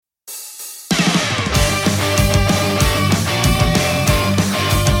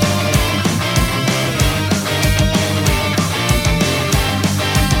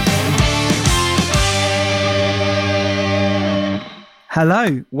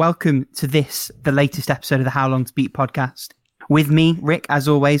Hello, welcome to the latest episode of the How Long to Beat podcast. With me, Rick, as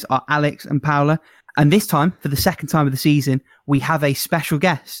always, are Alex and Paula. And this time, for the second time of the season, we have a special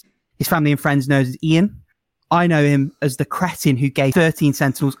guest. His family and friends know as Ian. I know him as the cretin who gave 13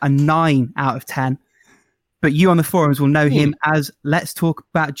 Sentinels a 9 out of 10. But you on the forums will know him as Let's Talk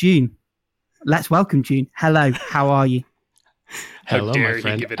About June. Let's welcome June. Hello, how are you? Hello, my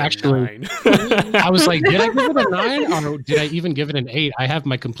friend. Actually, I was like, did I give it a 9 or did I even give it an 8? I have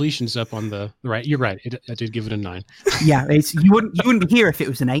my completions up on the right. You're right. I did give it a 9. Yeah, you wouldn't be here if it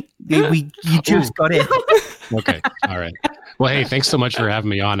was an 8. You just got it. Okay. All right. Well, hey, thanks so much for having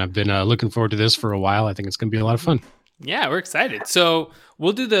me on. I've been looking forward to this for a while. I think it's going to be a lot of fun. Yeah, we're excited. So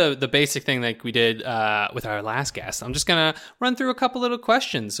we'll do the basic thing like we did with our last guest. I'm just going to run through a couple little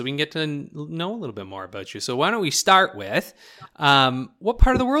questions so we can get to know a little bit more about you. So why don't we start with, what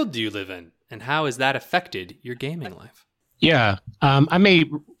part of the world do you live in? And how has that affected your gaming life? Yeah, I may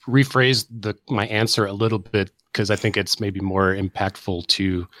rephrase my answer a little bit because I think it's maybe more impactful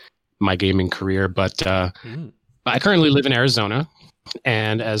to my gaming career. But I currently live in Arizona.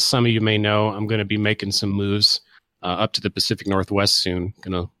 And as some of you may know, I'm going to be making some moves up to the Pacific Northwest soon.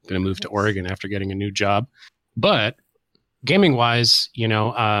 Gonna move to Oregon after getting a new job. But gaming wise,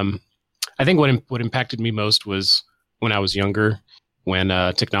 I think what impacted me most was when I was younger, when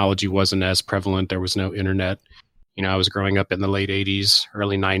technology wasn't as prevalent. There was no internet. I was growing up in the late 80s,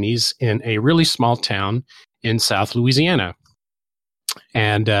 early 90s in a really small town in South Louisiana.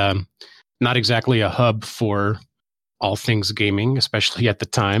 And not exactly a hub for all things gaming, especially at the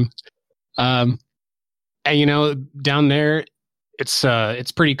time. And down there,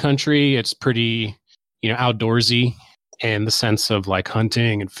 it's pretty country. It's pretty, outdoorsy in the sense of like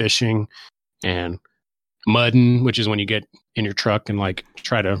hunting and fishing and mudding, which is when you get in your truck and like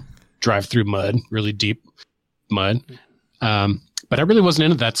try to drive through mud, really deep mud. But I really wasn't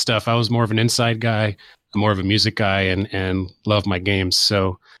into that stuff. I was more of an inside guy, more of a music guy, and love my games.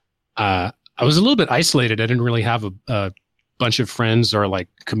 So I was a little bit isolated. I didn't really have a bunch of friends or like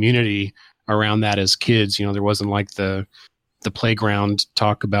community around that as kids. There wasn't like the playground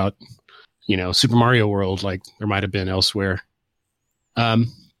talk about, Super Mario World like there might have been elsewhere. But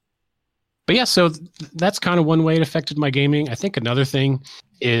yeah, so that's kind of one way it affected my gaming. I think another thing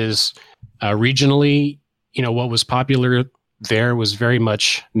is regionally, what was popular there was very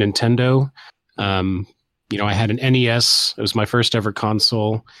much Nintendo. I had an NES. It was my first ever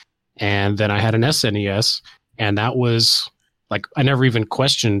console. And then I had an SNES, and that was like, I never even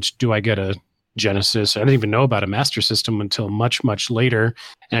questioned, do I get a Genesis? I didn't even know about a Master System until much, much later.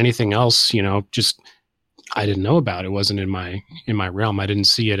 And anything else, just I didn't know about. It wasn't in my realm. I didn't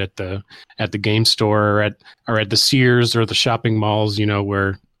see it at the game store or at the Sears or the shopping malls,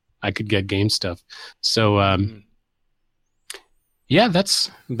 where I could get game stuff. So yeah, that's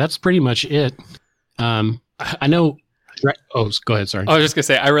pretty much it. I know. Right. Oh, go ahead. Sorry. I was just gonna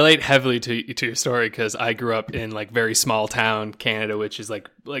say I relate heavily to your story because I grew up in like very small town Canada, which is like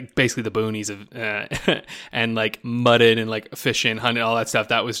basically the boonies of and like mudded and like fishing, hunting, all that stuff.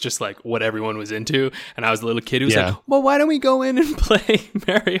 That was just like what everyone was into. And I was a little kid who was like, "Well, why don't we go in and play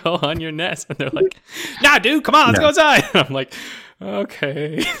Mario on your NES?" And they're like, "Nah, dude, come on, let's go outside." And I'm like,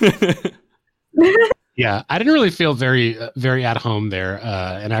 "Okay." Yeah, I didn't really feel very, very at home there.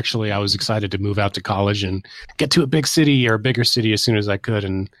 And actually, I was excited to move out to college and get to a big city or a bigger city as soon as I could.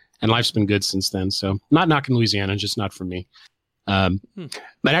 And life's been good since then. So not knocking Louisiana, just not for me.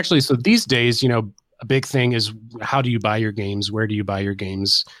 But actually, so these days, a big thing is how do you buy your games? Where do you buy your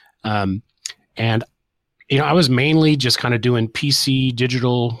games? And, I was mainly just kind of doing PC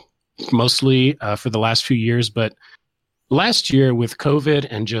digital mostly for the last few years. But last year with COVID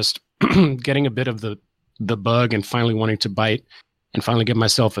and just getting a bit of the bug and finally wanting to bite and finally get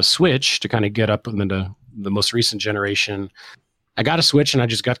myself a Switch to kind of get up into the most recent generation, I got a Switch and I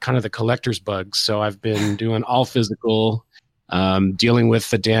just got kind of the collector's bug. So I've been doing all physical, dealing with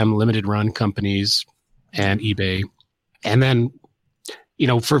the damn limited run companies and eBay. And then,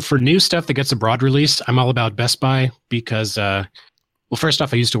 for new stuff that gets a broad release, I'm all about Best Buy because, well, first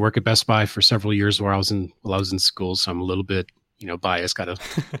off, I used to work at Best Buy for several years while I was in school. So I'm a little bit bias, got a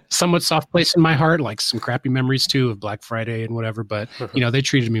somewhat soft place in my heart, like some crappy memories too of Black Friday and whatever, but they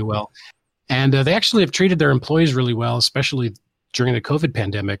treated me well. And they actually have treated their employees really well, especially during the COVID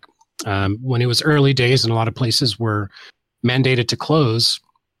pandemic. When it was early days and a lot of places were mandated to close,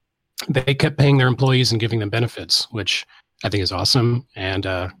 they kept paying their employees and giving them benefits, which I think is awesome. And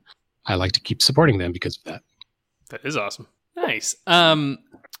I like to keep supporting them because of that. That is awesome. Nice.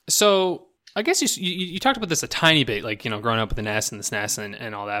 So I guess you talked about this a tiny bit, like, growing up with the NES and the SNES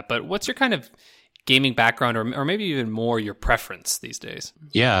and all that, but what's your kind of gaming background, or maybe even more your preference these days?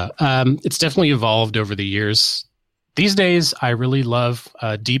 Yeah, it's definitely evolved over the years. These days, I really love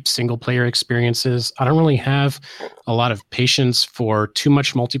deep single-player experiences. I don't really have a lot of patience for too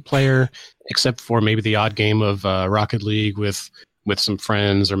much multiplayer, except for maybe the odd game of Rocket League with some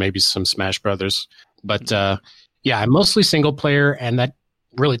friends, or maybe some Smash Brothers. But yeah, I'm mostly single-player, and that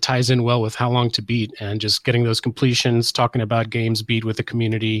really ties in well with How Long to Beat, and just getting those completions, talking about games beat with the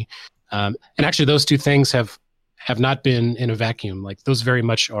community. And actually, those two things have not been in a vacuum. Like, those very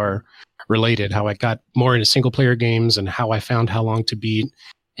much are related. How I got more into single player games, and how I found How Long to Beat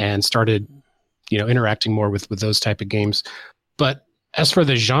and started, interacting more with those type of games. But as for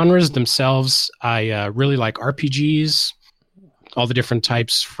the genres themselves, I really like RPGs, all the different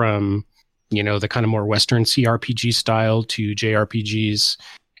types from, the kind of more Western CRPG style to JRPGs.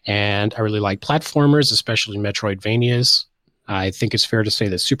 And I really like platformers, especially Metroidvanias. I think it's fair to say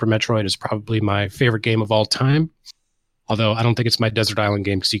that Super Metroid is probably my favorite game of all time. Although I don't think it's my Desert Island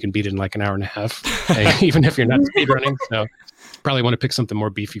game, because you can beat it in like an hour and a half, even if you're not speedrunning. So probably want to pick something more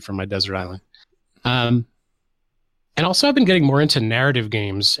beefy for my Desert Island. And also I've been getting more into narrative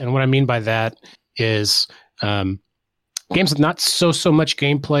games. And what I mean by that is games with not so much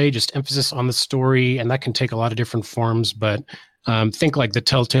gameplay, just emphasis on the story. And that can take a lot of different forms. But think like the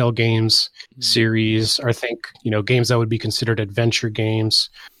Telltale Games series, or think, games that would be considered adventure games,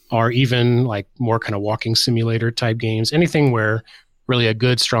 or even like more kind of walking simulator type games. Anything where really a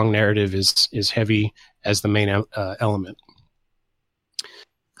good, strong narrative is heavy as the main element.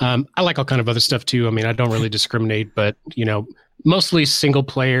 I like all kind of other stuff too. I mean, I don't really discriminate, but mostly single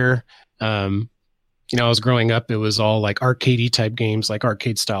player. I was growing up, it was all like arcadey type games, like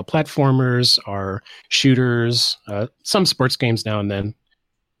arcade style platformers or shooters, some sports games now and then,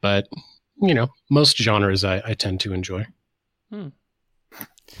 but most genres I tend to enjoy.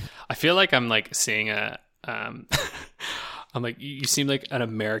 I feel like I'm like seeing I'm like, you seem like an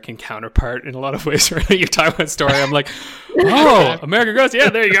American counterpart in a lot of ways. Right? Your Taiwan story. I'm like, oh, American Ghost. Yeah,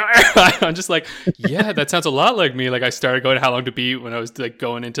 there you go. I'm just like, yeah, that sounds a lot like me. Like, I started going to How Long to Beat when I was like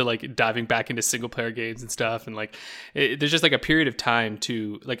going into like diving back into single player games and stuff. And like, there's just like a period of time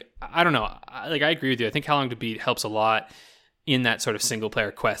to like, I don't know. I agree with you. I think How Long to Beat helps a lot in that sort of single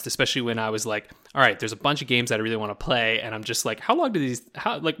player quest, especially when I was like, all right, there's a bunch of games that I really want to play, and I'm just like,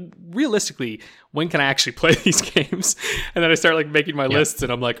 realistically, when can I actually play these games? And then I start like making my lists,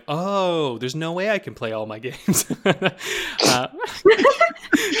 and I'm like, oh, there's no way I can play all my games.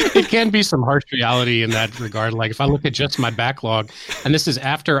 It can be some harsh reality in that regard. Like, if I look at just my backlog, and this is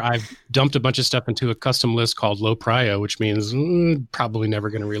after I've dumped a bunch of stuff into a custom list called low prio, which means probably never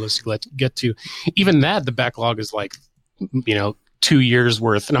going to realistically get to. Even that, the backlog is like, 2 years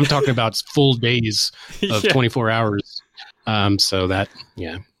worth, and I'm talking about full days of 24 hours. So that,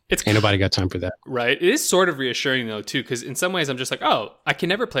 ain't nobody got time for that. Right. It is sort of reassuring though too, because in some ways I'm just like, oh, I can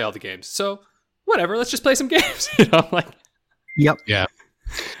never play all the games, so whatever, let's just play some games. Like, yep. Yeah.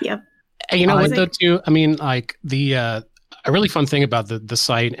 Yep. And you know what though too? I mean, like the a really fun thing about the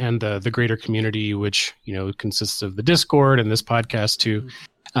site and the greater community, which consists of the Discord and this podcast too,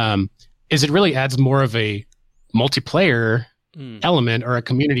 is it really adds more of a multiplayer element or a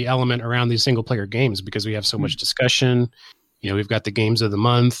community element around these single player games, because we have so much discussion. We've got the games of the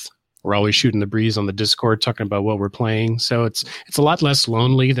month. We're always shooting the breeze on the Discord, talking about what we're playing. So it's a lot less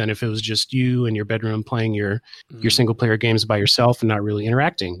lonely than if it was just you in your bedroom playing your single player games by yourself and not really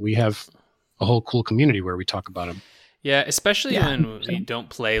interacting. We have a whole cool community where we talk about them. Yeah, especially when we don't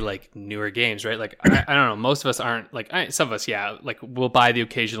play like newer games, right? Like, I don't know, most of us aren't like, some of us, like we'll buy the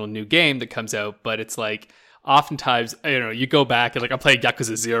occasional new game that comes out, but it's like, oftentimes, you go back and like I'm playing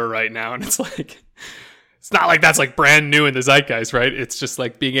Yakuza 0 right now, and it's like, it's not like that's like brand new in the zeitgeist, right? It's just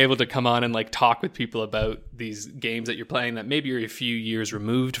like being able to come on and like talk with people about these games that you're playing that maybe you're a few years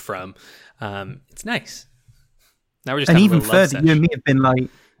removed from. It's nice. Now we're just, and even further, you and me have been like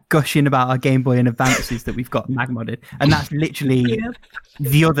gushing about our Game Boy and Advances that we've got mag-modded, and that's literally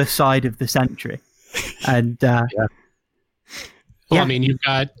the other side of the century. And Well, I mean,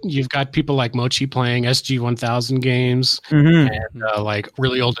 you've got people like Mochi playing SG-1000 games and like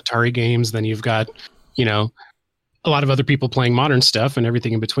really old Atari games. Then you've got, a lot of other people playing modern stuff and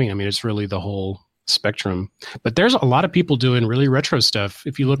everything in between. I mean, it's really the whole spectrum. But there's a lot of people doing really retro stuff.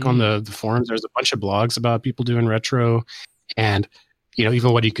 If you look on the forums, there's a bunch of blogs about people doing retro, and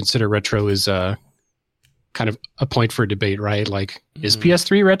even what you consider retro is kind of a point for debate, right? Like, is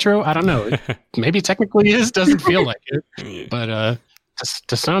PS3 retro? I don't know. Maybe technically it is, doesn't feel like it. But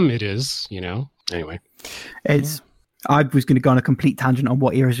to some it is, Anyway. I was going to go on a complete tangent on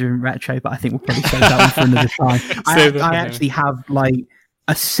what eras are in retro, but I think we'll probably save that one for another time. I actually have like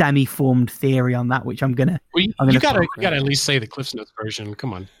a semi-formed theory on that, which I'm gonna. Well, I'm gonna you gotta at least say the Cliff Notes version.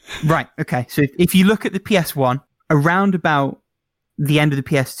 Come on. Right. Okay. So if you look at the PS1, around about the end of the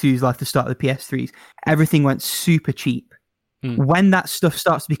PS2's life, the start of the PS3's, everything went super cheap. When that stuff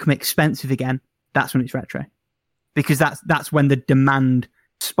starts to become expensive again, that's when it's retro, because that's when the demand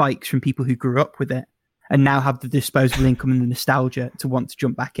spikes from people who grew up with it and now have the disposable income and the nostalgia to want to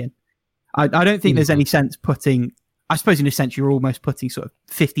jump back in. I don't think there's any sense putting. I suppose in a sense you're almost putting sort of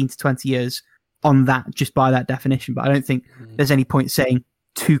 15 to 20 years on that just by that definition, but I don't think there's any point saying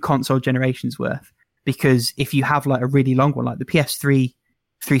 2 console generations worth, because if you have like a really long one, like the PS3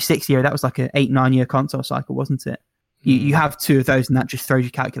 360 era, that was like a 8-9 year console cycle, wasn't it? You have 2 of those and that just throws your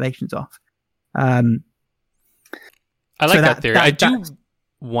calculations off. I like that theory. I do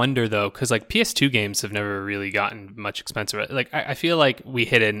wonder though, because like PS2 games have never really gotten much expensive. Like I feel like we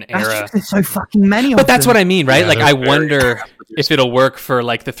hit an era. There's so fucking many. But that's what I mean, right? Yeah, like I wonder if it'll work for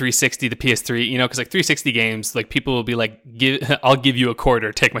like the 360, the PS3. You know, because like 360 games, like people will be like, "I'll give you a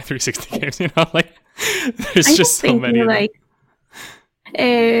quarter, take my 360 games." You know, like there's just so many. Like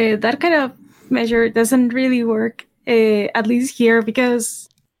that kind of measure doesn't really work, at least here, because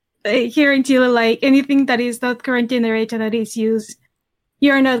here in Chile, like anything that is not current generation that is used,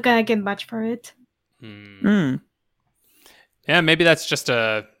 you're not gonna get much for it. Yeah, maybe that's just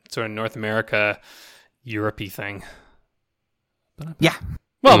a sort of North America, Europe-y thing. Yeah.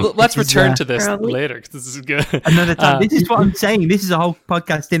 Well, let's return to this later, because this is good. Another time. This is what I'm saying. This is a whole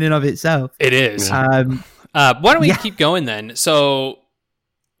podcast in and of itself. It is. Why don't we keep going then? So,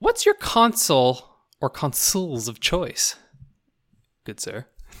 what's your console or consoles of choice? Good sir.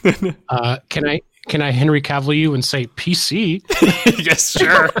 Can I Henry Cavill you and say PC? Yes,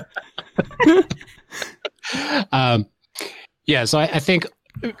 sure. Yeah, so I think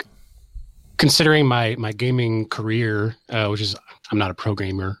considering my gaming career, which is I'm not a pro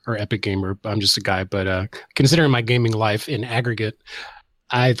gamer or epic gamer, I'm just a guy, but considering my gaming life in aggregate,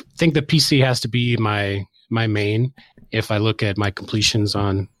 I think the PC has to be my main. If I look at my completions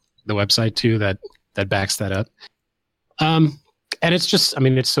on the website too, that backs that up. And it's just, I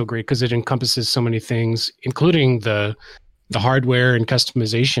mean, it's so great because it encompasses so many things, including the hardware and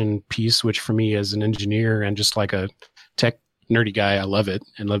customization piece, which for me as an engineer and just like a tech nerdy guy, I love it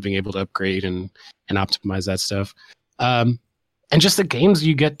and love being able to upgrade and optimize that stuff. And just the games,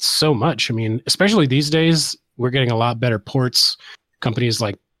 you get so much. I mean, especially these days, we're getting a lot better ports. Companies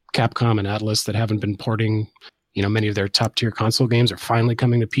like Capcom and Atlas that haven't been porting, many of their top tier console games are finally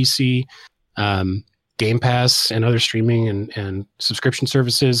coming to PC. Game Pass and other streaming and subscription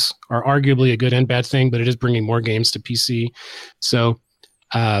services are arguably a good and bad thing, but it is bringing more games to PC. So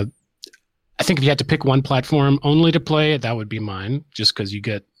I think if you had to pick one platform only to play, that would be mine, just because you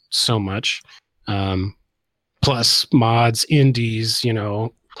get so much. Plus mods, indies,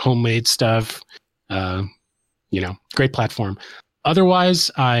 homemade stuff, great platform. Otherwise,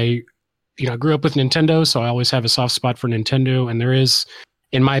 I grew up with Nintendo, so I always have a soft spot for Nintendo. And there is,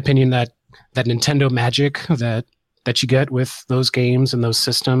 in my opinion, that Nintendo magic that you get with those games and those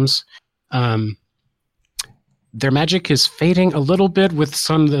systems. Their magic is fading a little bit with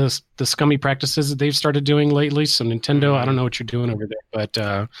some of the scummy practices that they've started doing lately. So Nintendo, I don't know what you're doing over there, but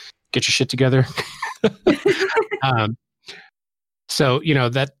get your shit together. So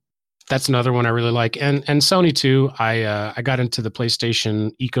that's another one I really like, and Sony too. I got into the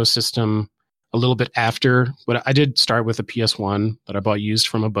PlayStation ecosystem a little bit after, but I did start with a PS1 that I bought used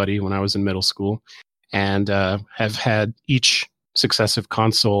from a buddy when I was in middle school, and have had each successive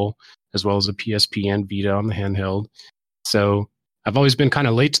console as well as a PSP and Vita on the handheld. So I've always been kind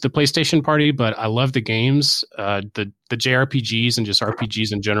of late to the PlayStation party, but I love the games. The JRPGs and just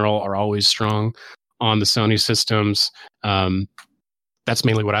RPGs in general are always strong on the Sony systems. That's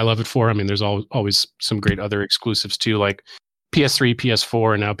mainly what I love it for. I mean, there's always some great other exclusives too, like PS3,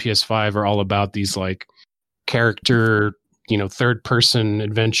 PS4, and now PS5 are all about these like character, third person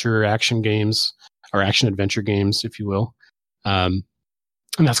adventure action games or action adventure games, if you will.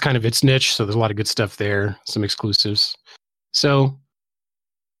 And that's kind of its niche. So there's a lot of good stuff there, some exclusives. So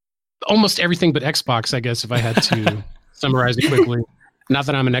almost everything but Xbox, I guess, if I had to summarize it quickly. Not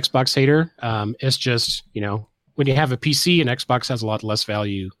that I'm an Xbox hater. It's just, when you have a PC, and Xbox has a lot less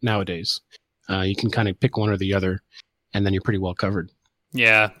value nowadays. You can kind of pick one or the other, and then you're pretty well covered.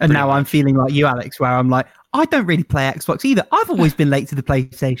 Yeah. And now I'm feeling like you, Alex, where I'm like, I don't really play Xbox either. I've always been late to the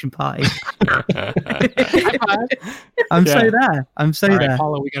PlayStation party. I'm so there. I'm so there.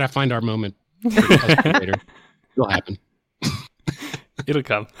 Paula, we got to find our moment. Later. It'll happen. It'll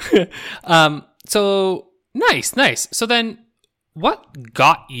come. So nice. So then what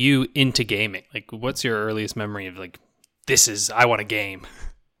got you into gaming? Like, what's your earliest memory of like I want a game.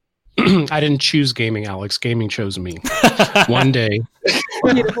 I didn't choose gaming, Alex. Gaming chose me. One day.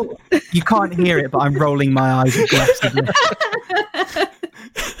 You can't hear it, but I'm rolling my eyes aggressively.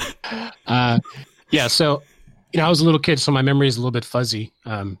 Yeah, so I was a little kid, so my memory is a little bit fuzzy.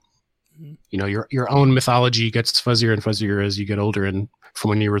 Your own mythology gets fuzzier and fuzzier as you get older, and from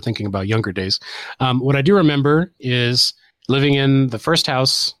when you were thinking about younger days. What I do remember is living in the first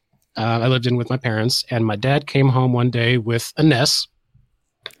house I lived in with my parents, and my dad came home one day with a NES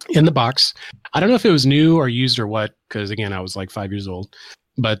in the box. I don't know if it was new or used or what, because again, I was like 5 years old,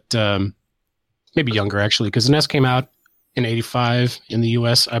 but maybe younger actually, because the NES came out in 85 in the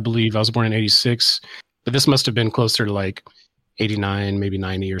US, I believe. I was born in 86, but this must have been closer to like 89, maybe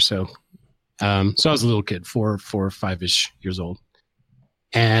 90 or so. So I was a little kid, 4 or 5-ish years old.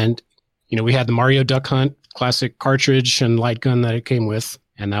 And, we had the Mario Duck Hunt classic cartridge and light gun that it came with.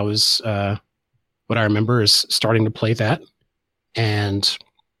 And that was what I remember is starting to play that. And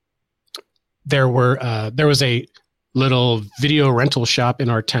there was a little video rental shop in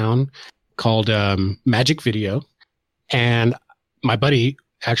our town called Magic Video. And my buddy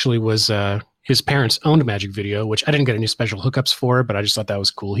actually was, his parents owned Magic Video, which I didn't get any special hookups for, but I just thought that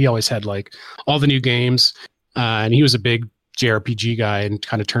was cool. He always had like all the new games, and he was a big JRPG guy and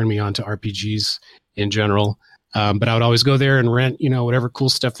kind of turned me on to RPGs in general. But I would always go there and rent, whatever cool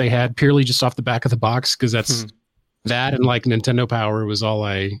stuff they had purely just off the back of the box, because that's that and like Nintendo Power was all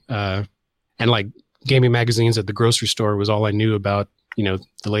and like gaming magazines at the grocery store was all I knew about, the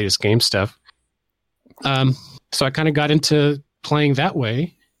latest game stuff. So I kind of got into playing that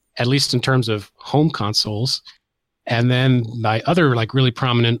way, at least in terms of home consoles. And then my other like really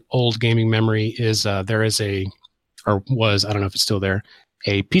prominent old gaming memory is there is I don't know if it's still there,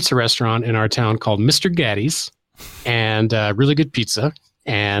 a pizza restaurant in our town called Mr. Gaddy's, and really good pizza.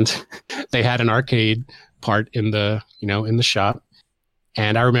 And they had an arcade part in the shop.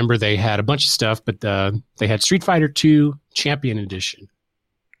 And I remember they had a bunch of stuff, but they had Street Fighter II Champion Edition.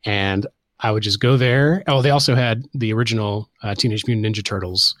 And I would just go there. Oh, they also had the original Teenage Mutant Ninja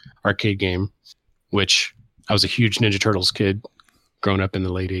Turtles arcade game, which I was a huge Ninja Turtles kid growing up in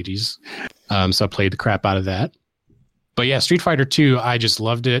the late 80s. So I played the crap out of that. But yeah, Street Fighter 2, I just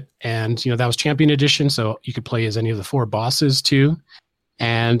loved it. And, that was Champion Edition, so you could play as any of the 4 bosses too.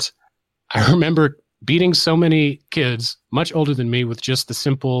 And I remember beating so many kids much older than me with just the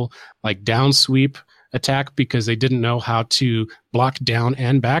simple like down sweep attack, because they didn't know how to block down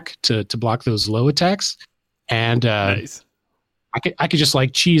and back to block those low attacks. And nice. I could just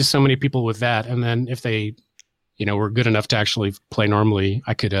like cheese so many people with that. And then if they, were good enough to actually play normally,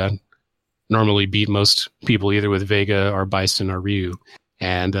 I could normally beat most people either with Vega or Bison or Ryu.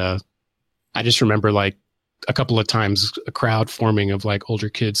 And I just remember like a couple of times a crowd forming of like older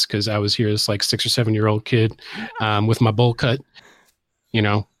kids, because I was here as like 6 or 7 year old kid with my bowl cut,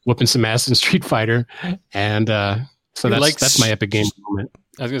 whooping some ass in Street Fighter. And so that's my epic game moment.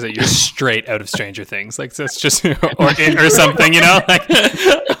 I was gonna say you're straight out of Stranger Things, like that's just or something, like,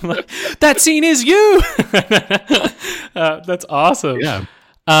 I'm like, that scene is you. That's awesome. Yeah.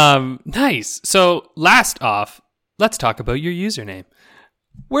 Nice. So last off, let's talk about your username.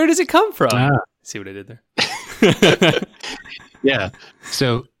 Where does it come from? See what I did there? Yeah.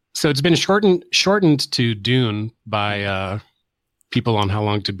 So it's been shortened to Dune by people on How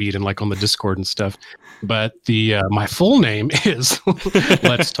Long to Beat and like on the Discord and stuff. But my full name is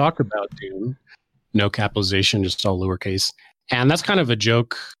Let's Talk About Dune. No capitalization, just all lowercase. And that's kind of a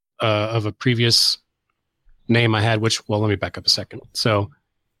joke of a previous name I had, which, well, let me back up a second. So,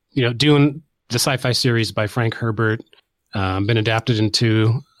 Dune, the sci-fi series by Frank Herbert, been adapted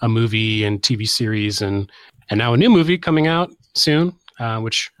into a movie and TV series, and now a new movie coming out soon,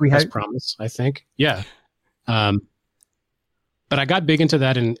 which we has promise, I think. Yeah. But I got big into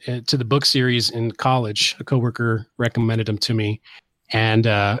that to the book series in college. A coworker recommended them to me. And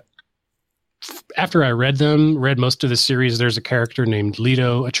after I read most of the series, there's a character named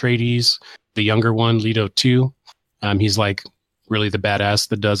Leto Atreides, the younger one, Leto 2. He's like really the badass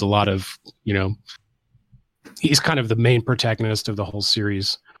that does a lot of, he's kind of the main protagonist of the whole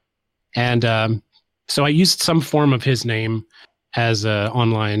series. And so I used some form of his name as an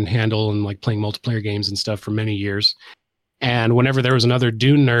online handle and like playing multiplayer games and stuff for many years. And whenever there was another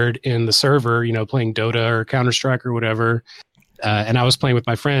Dune nerd in the server, playing Dota or Counter-Strike or whatever, and I was playing with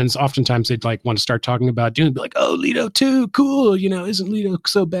my friends, oftentimes they'd like want to start talking about Dune, be like, "Oh, Leto 2, cool, isn't Leto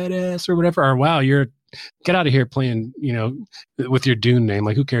so badass?" or whatever. Or, "Wow, get out of here playing, with your Dune name.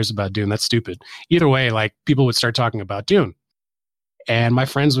 Like, who cares about Dune? That's stupid." Either way, like people would start talking about Dune. And my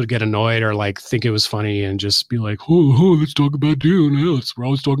friends would get annoyed or like think it was funny and just be like, "Oh, let's talk about Dune. Yeah, we're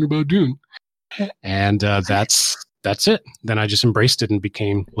always talking about Dune." And that's that's it. Then I just embraced it and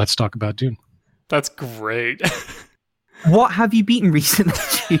became Let's Talk About Dune. That's great. What have you beaten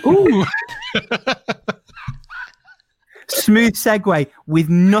recently? Ooh. Smooth segue with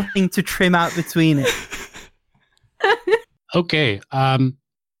nothing to trim out between it. Okay. Well,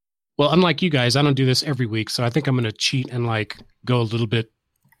 unlike you guys, I don't do this every week, so I think I'm going to cheat and like go a little bit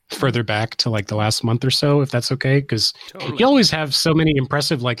further back to like the last month or so, if that's okay, because you always have so many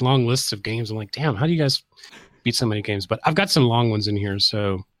impressive like long lists of games. I'm like, damn, how do you guys beat so many games? But I've got some long ones in here,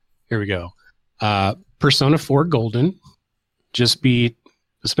 so here we go. Persona 4 Golden just beat.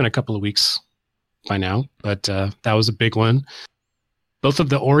 It's been a couple of weeks by now, but that was a big one. Both of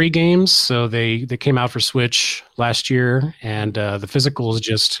the Ori games, so they came out for Switch last year, and the physicals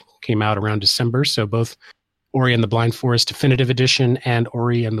just came out around December. So both Ori and the Blind Forest Definitive Edition and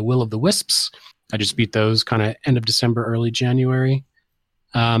Ori and the Will of the Wisps. I just beat those kind of end of December, early January.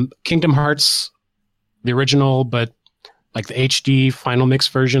 Kingdom Hearts, the original, but like the HD Final Mix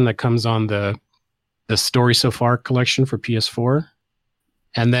version that comes on the Story So Far collection for PS4.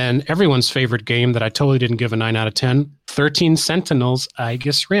 And then everyone's favorite game that I totally didn't give a 9 out of 10, 13 Sentinels,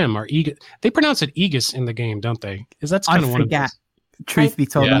 Aegis Rim. Or Aegis. They pronounce it Aegis in the game, don't they? Is that's kind of one of those. Truth be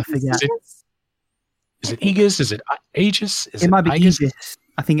told, Yeah. I forget. Is it Aegis? Is it Aegis? Is It might be Aegis? Aegis.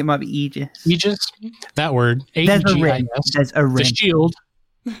 I think it might be Aegis. Aegis? That word. There's a rim. A-E-G-I-S. There's a rim. The shield.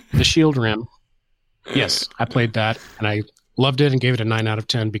 The shield rim. Yes, I played that, and I loved it and gave it a 9 out of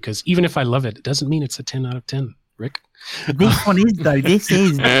 10, because even if I love it, it doesn't mean it's a 10 out of 10, Rick. This one is, though. This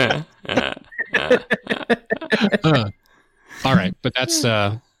is. All right, but that's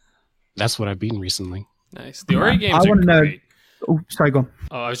what I've beaten recently. Nice. The Ori games I are wanna know- great. Oh, sorry, go on.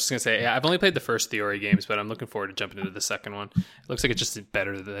 Oh, I was just going to say, yeah, I've only played the first of the Ori games, but I'm looking forward to jumping into the second one. It looks like it's just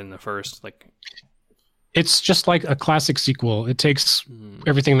better than the first. Like, It's just like a classic sequel. It takes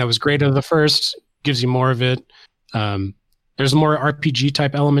everything that was great out of the first, gives you more of it. There's more RPG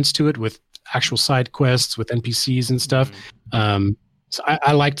type elements to it with actual side quests with NPCs and stuff. So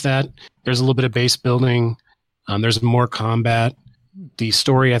I liked that. There's a little bit of base building. There's more combat. The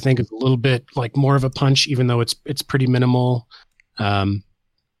story, I think, is a little bit like more of a punch, even though it's pretty minimal. And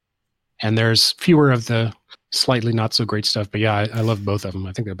there's fewer of the slightly not so great stuff. But yeah, I love both of them.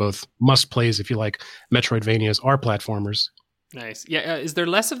 I think they're both must plays if you like Metroidvanias or platformers. nice. Yeah, is there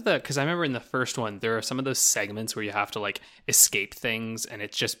less of the... Because I remember in the first one, there are some of those segments where you have to, like, escape things, and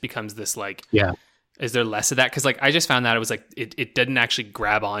it just becomes this, like... Yeah. Is there less of that? Because, like, I just found that it was, like, it didn't actually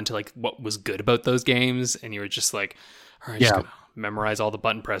grab on to, like, what was good about those games, and you were just like, all right, just gonna memorize all the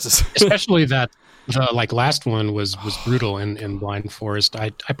button presses. Especially that the like last one was brutal in Blind Forest. I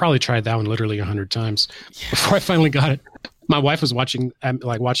probably tried that one literally 100 times before I finally got it. My wife was watching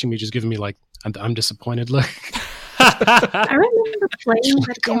me, just giving me like I'm disappointed look. I remember playing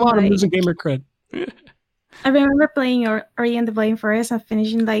that Come game. on, I'm Like, losing gamer cred. I remember playing Ori and the Blind Forest and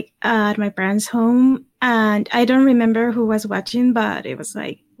finishing like at my parents' home, and I don't remember who was watching, but it was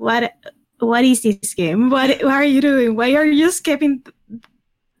like, what is this game? What are you doing? Why are you skipping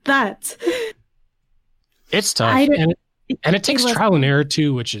that? It's tough, and it takes trial and error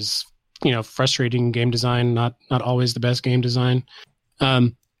too, which is frustrating game design. Not always the best game design.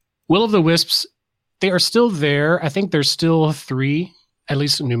 Will of the Wisps, they are still there. I think there's still 3. At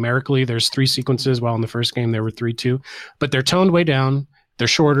least numerically, there's 3 sequences, while in the first game there were 3 too. But they're toned way down. They're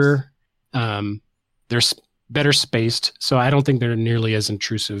shorter. They're better spaced. So I don't think they're nearly as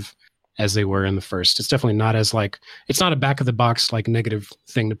intrusive as they were in the first. It's definitely not as like, it's not a back of the box like negative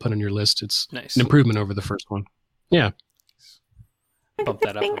thing to put on your list. It's Nice. an improvement over the first one. Yeah. Bump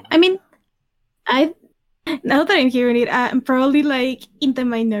that up. I mean, now that I'm hearing it, I'm probably like in the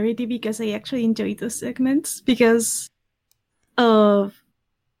minority because I actually enjoy those segments because of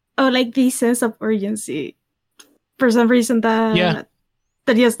like the sense of urgency. For some reason that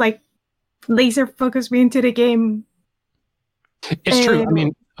just like laser focused me into the game. It's true. I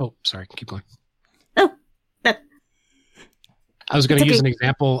mean, sorry, keep going. Oh, I was going to It's use okay. an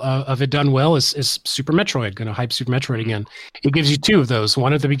example of it done well is Super Metroid. Going to hype Super Metroid again. It gives you 2 of those,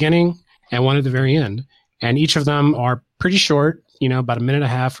 one at the beginning and one at the very end. And each of them are pretty short, about a minute and a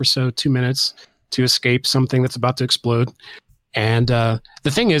half or so, 2 minutes to escape something that's about to explode. And the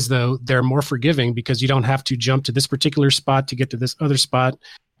thing is, though, they're more forgiving because you don't have to jump to this particular spot to get to this other spot,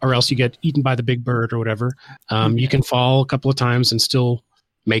 or else you get eaten by the big bird or whatever. You can fall a couple of times and still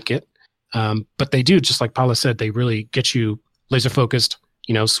make it. But they do, just like Paula said, they really get you laser focused,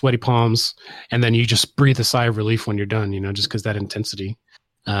 sweaty palms, and then you just breathe a sigh of relief when you're done, just because that intensity.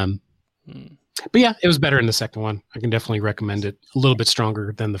 But yeah, it was better in the second one. I can definitely recommend it. A little bit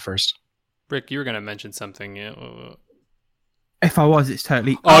stronger than the first. Rick, you were going to mention something. Yeah. If I was, it's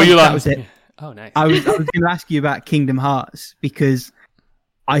totally. Oh, you that laughed. was it. Oh, nice. I was going to ask you about Kingdom Hearts because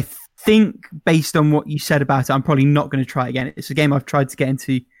I think based on what you said about it, I'm probably not going to try it again. It's a game I've tried to get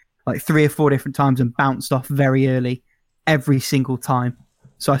into like 3 or 4 different times and bounced off very early every single time.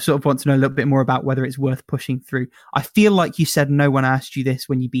 So I sort of want to know a little bit more about whether it's worth pushing through. I feel like you said no one asked you this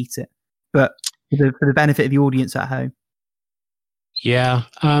when you beat it, but for the benefit of the audience at home. Yeah.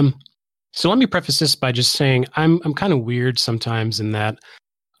 So let me preface this by just saying I'm kind of weird sometimes in that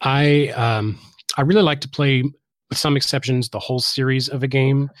I really like to play, with some exceptions, the whole series of a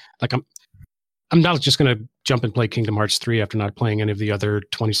game. Like I'm not just going to jump and play Kingdom Hearts 3 after not playing any of the other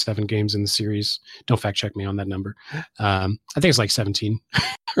 27 games in the series. Don't fact check me on that number. I think it's like 17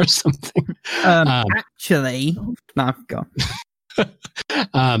 or something. Actually, no, go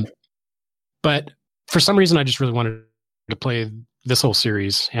on. But for some reason, I just really wanted to play this whole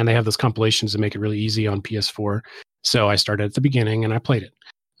series, and they have those compilations that make it really easy on PS4. So I started at the beginning and I played it.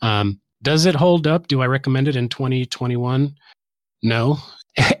 Does it hold up? Do I recommend it in 2021? No.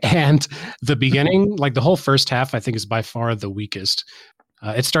 And the beginning, like the whole first half, I think is by far the weakest.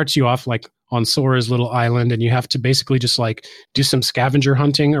 It starts you off like on Sora's little island, and you have to basically just like do some scavenger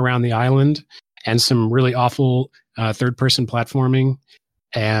hunting around the island and some really awful third-person platforming.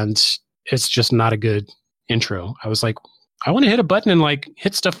 And it's just not a good intro. I was like, I want to hit a button and like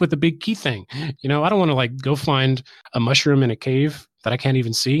hit stuff with the big key thing. You know, I don't want to like go find a mushroom in a cave that I can't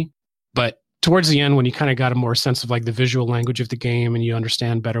even see. But towards the end, when you kind of got a more sense of like the visual language of the game and you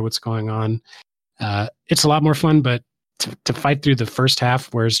understand better what's going on, it's a lot more fun. But to fight through the first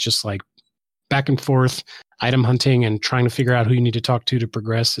half, where it's just like back and forth item hunting and trying to figure out who you need to talk to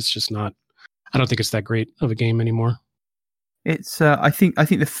progress, it's just not. I don't think it's that great of a game anymore. It's I think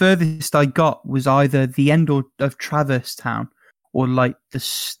the furthest I got was either the end of Traverse Town or like the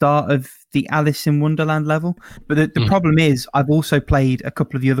start of the Alice in Wonderland level. But the problem is I've also played a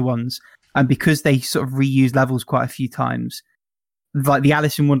couple of the other ones, and because they sort of reuse levels quite a few times, like the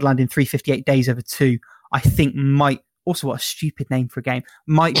Alice in Wonderland in 358 Days Over 2, I think might also, what a stupid name for a game,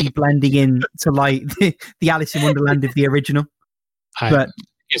 might be blending in to like the Alice in Wonderland of the original. But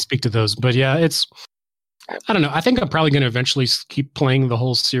I can't speak to those, but yeah, I don't know. I think I'm probably going to eventually keep playing the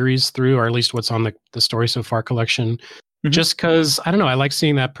whole series through, or at least what's on the Story So Far collection. Mm-hmm. Just because, I don't know, I like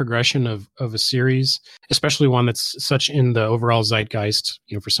seeing that progression of a series, especially one that's such in the overall zeitgeist,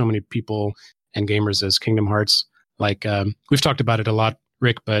 you know, for so many people and gamers as Kingdom Hearts. Like, we've talked about it a lot,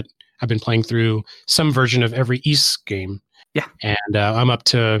 Rick, but I've been playing through some version of every Ys game. Yeah. And I'm up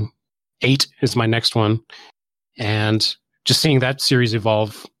to 8 is my next one. And just seeing that series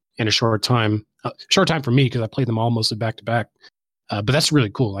evolve in a short time for me, because I played them all mostly back to back. But that's really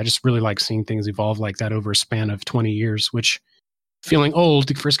cool. I just really like seeing things evolve like that over a span of 20 years, which, feeling old,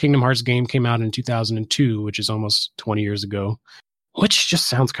 the first Kingdom Hearts game came out in 2002, which is almost 20 years ago, which just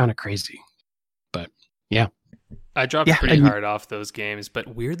sounds kind of crazy. But yeah. I dropped pretty hard off those games,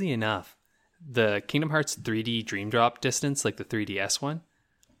 but weirdly enough, the Kingdom Hearts 3D Dream Drop Distance, like the 3DS one,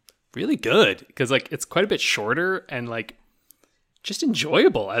 really good, because like it's quite a bit shorter and like just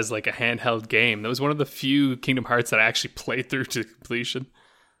enjoyable as like a handheld game. That was one of the few Kingdom Hearts that I actually played through to completion.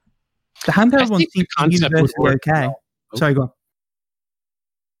 The handheld one seems universally okay. Sorry, go on.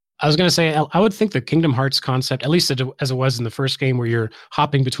 I was going to say, I would think the Kingdom Hearts concept, at least as it was in the first game, where you're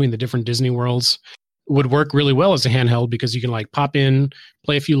hopping between the different Disney worlds, would work really well as a handheld, because you can like pop in,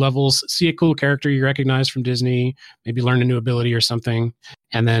 play a few levels, see a cool character you recognize from Disney, maybe learn a new ability or something,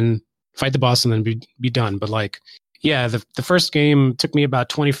 and then fight the boss and then be done. But like, yeah, the first game took me about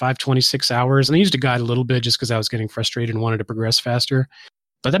 25, 26 hours, and I used a guide a little bit just because I was getting frustrated and wanted to progress faster.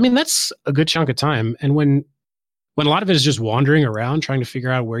 But I mean, that's a good chunk of time. And when a lot of it is just wandering around trying to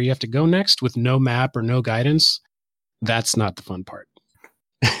figure out where you have to go next with no map or no guidance, that's not the fun part.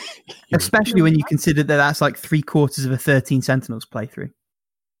 Especially when you consider that that's like 3/4 of a 13 Sentinels playthrough.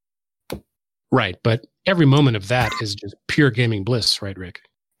 Right, but every moment of that is just pure gaming bliss, right, Rick?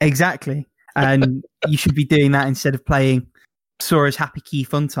 Exactly. And you should be doing that instead of playing Sora's Happy Key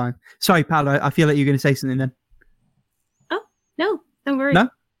Fun Time. Sorry, Paolo, I feel like you're going to say something then. Oh, no, don't worry. No?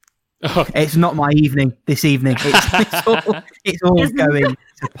 Oh. It's not my evening this evening. It's all going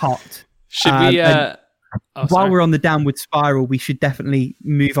to pot. Should we... while we're on the downward spiral, we should definitely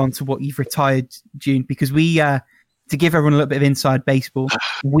move on to what you've retired, June, because we... to give everyone a little bit of inside baseball,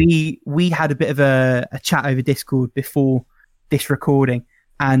 we had a bit of a chat over Discord before this recording,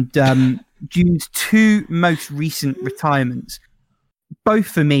 and June's 2 most recent retirements, both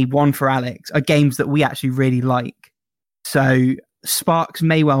for me, one for Alex, are games that we actually really like. So Sparks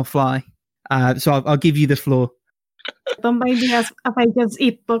may well fly. So I'll give you the floor. Don't mind me if I just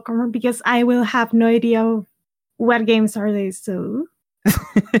eat popcorn, because I will have no idea what games are they. So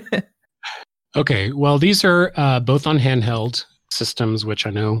Okay, well, these are both on handheld systems, which I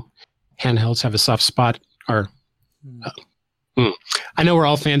know handhelds have a soft spot. Or I know we're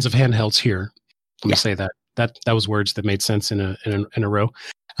all fans of handhelds here. Let me say that. That was words that made sense in a row.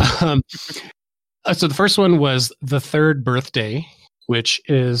 So the first one was The Third Birthday, which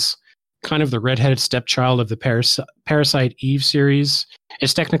is kind of the redheaded stepchild of the Parasite Eve series.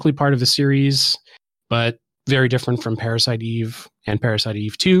 It's technically part of the series, but very different from Parasite Eve and Parasite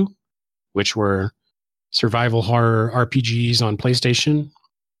Eve 2, which were survival horror RPGs on PlayStation.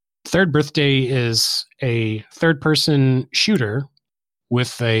 Third Birthday is a third-person shooter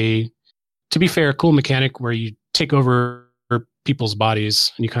with a, to be fair, cool mechanic where you take over people's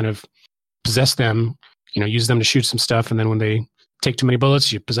bodies and you kind of possess them, use them to shoot some stuff, and then when they take too many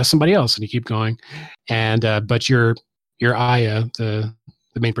bullets, you possess somebody else and you keep going. And but you're Aya, the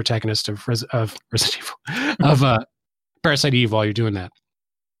main protagonist of Resident Evil, of Parasite Eve while you're doing that.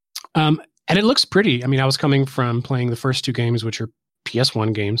 And it looks pretty. I mean, I was coming from playing the first two games, which are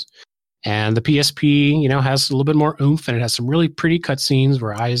PS1 games, and the PSP, has a little bit more oomph, and it has some really pretty cutscenes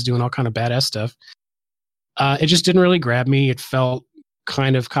where Aya's doing all kind of badass stuff. It just didn't really grab me. It felt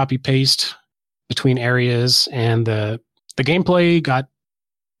kind of copy paste between areas, and the gameplay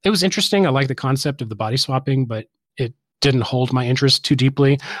it was interesting. I like the concept of the body swapping, but it didn't hold my interest too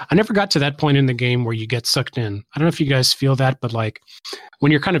deeply. I never got to that point in the game where you get sucked in. I don't know if you guys feel that, but like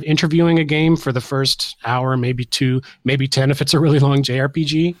when you're kind of interviewing a game for the first hour, maybe 2, maybe 10, if it's a really long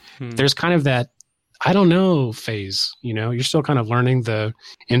JRPG, there's kind of that, I don't know phase, you're still kind of learning the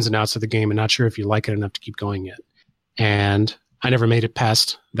ins and outs of the game and not sure if you like it enough to keep going yet. And I never made it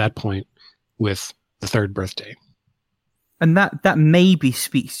past that point with The Third Birthday. And that maybe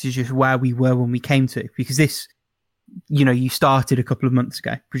speaks to just where we were when we came to, because this, you started a couple of months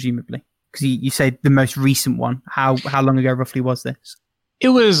ago, presumably, because you said the most recent one. How long ago roughly was this? It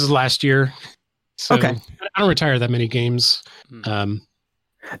was last year. So okay. I don't retire that many games.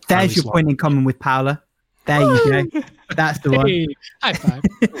 There's your point in common with Paula. There you go. That's the one. Hey, high five.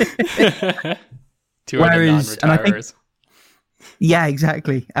 Whereas, and I think, yeah,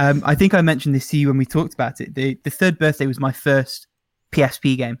 exactly. I think I mentioned this to you when we talked about it. The Third Birthday was my first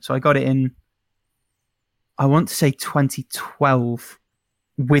PSP game. So I got it in, I want to say 2012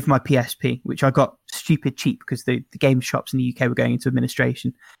 with my PSP, which I got stupid cheap because the game shops in the UK were going into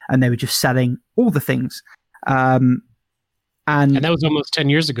administration and they were just selling all the things. And that was almost 10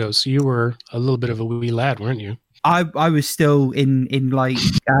 years ago. So you were a little bit of a wee lad, weren't you? I was still in like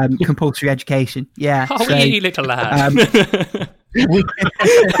compulsory education. Yeah. Oh, so, wee little lad.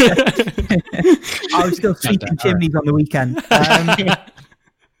 I was still sweeping chimneys on the weekend.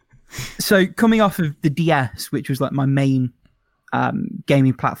 So coming off of the DS, which was like my main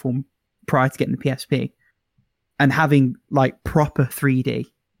gaming platform prior to getting the PSP, and having like proper 3D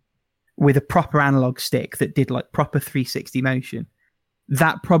with a proper analog stick that did like proper 360 motion,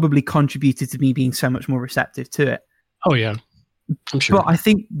 that probably contributed to me being so much more receptive to it. Oh yeah, I'm sure. But I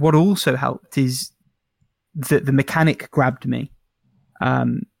think what also helped is that the mechanic grabbed me.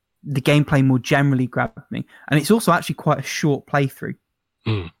 The gameplay more generally grabbed me. And it's also actually quite a short playthrough.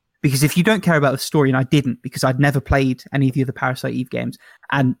 Because if you don't care about the story, and I didn't, because I'd never played any of the other Parasite Eve games,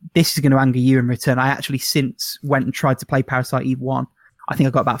 and this is going to anger you in return, I actually since went and tried to play Parasite Eve 1. I think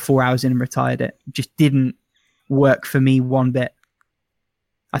I got about 4 hours in and retired it. It just didn't work for me one bit.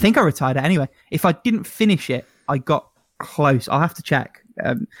 I think I retired it anyway. If I didn't finish it, I got close. I'll have to check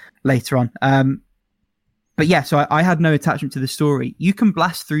later on. But yeah, so I had no attachment to the story. You can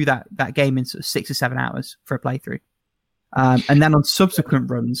blast through that game in sort of 6 or 7 hours for a playthrough. And then on subsequent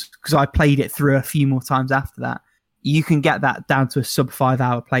runs, because I played it through a few more times after that, you can get that down to a sub 5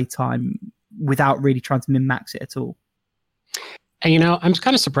 hour playtime without really trying to min-max it at all. And, I'm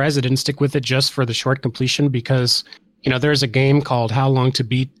kind of surprised I didn't stick with it just for the short completion because, there's a game called How Long to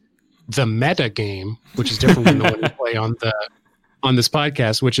Beat, the meta game, which is different than the one you play on this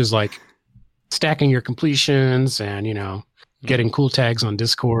podcast, which is like stacking your completions and, getting cool tags on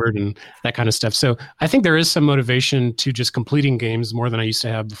Discord and that kind of stuff. So I think there is some motivation to just completing games more than I used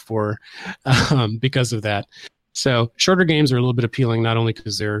to have before because of that. So shorter games are a little bit appealing, not only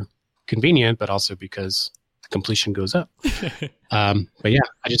because they're convenient, but also because the completion goes up. But yeah,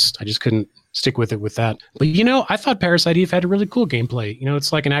 I just couldn't stick with it with that. But I thought Parasite Eve had a really cool gameplay.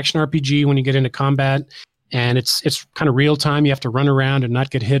 It's like an action RPG when you get into combat, and it's kind of real time. You have to run around and not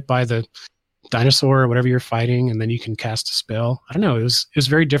get hit by the dinosaur or whatever you're fighting, and then you can cast a spell. I don't know. It was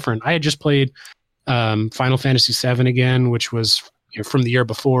very different. I had just played Final Fantasy VII again, which was from the year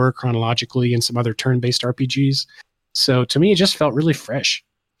before chronologically, and some other turn-based RPGs. So to me, it just felt really fresh.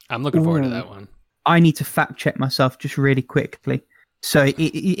 I'm looking forward to that one. I need to fact check myself just really quickly. So it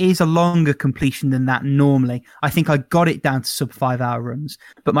is a longer completion than that normally. I think I got it down to sub 5 hour runs,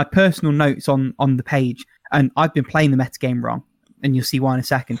 but my personal notes on the page, and I've been playing the metagame wrong, and you'll see why in a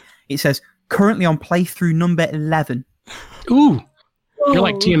second. It says currently on playthrough number 11. Ooh, you're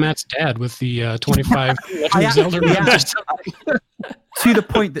like Tiamat's dad with the 25 Legend of Zelda runs. To the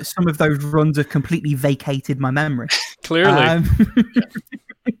point that some of those runs have completely vacated my memory. Clearly.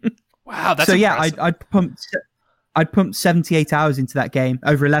 Wow, that's so impressive. yeah, I'd pumped 78 hours into that game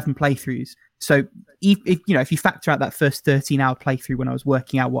over 11 playthroughs. So if you factor out that first 13-hour playthrough when I was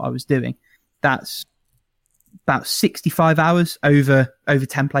working out what I was doing, that's about 65 hours over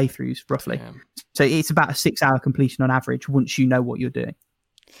 10 playthroughs roughly. Damn. So it's about a 6-hour completion on average once you know what you're doing.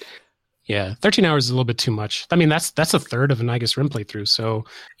 Yeah, 13 hours is a little bit too much. I mean, that's a third of an Aegis Rim playthrough. So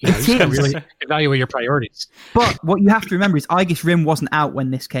you just got to really evaluate your priorities. But what you have to remember is Aegis Rim wasn't out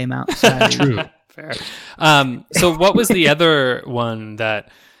when this came out. So. True. Fair. So what was the other one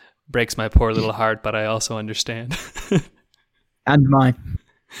that breaks my poor little heart, but I also understand? And mine.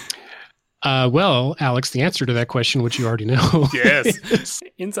 Well, Alex, the answer to that question, which you already know, yes,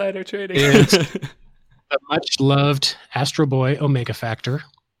 insider trading, is the much-loved Astro Boy Omega Factor,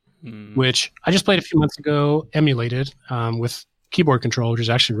 which I just played a few months ago, emulated with keyboard control, which is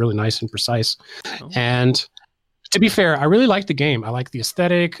actually really nice and precise. Oh. And to be fair, I really like the game. I like the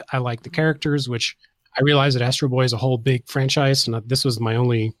aesthetic. I like the characters, which I realized that Astro Boy is a whole big franchise, and this was my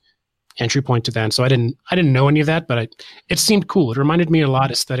only entry point to that. So I didn't know any of that, but it seemed cool. It reminded me a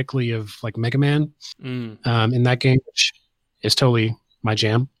lot aesthetically of like Mega Man in that game, which is totally my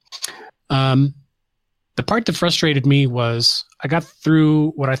jam. The part that frustrated me was I got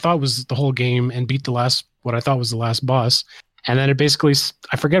through what I thought was the whole game and beat what I thought was the last boss. And then it basically,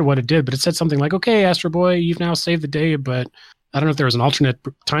 I forget what it did, but it said something like, okay, Astro Boy, you've now saved the day, but I don't know if there was an alternate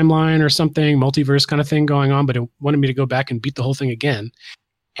timeline or something, multiverse kind of thing going on, but it wanted me to go back and beat the whole thing again.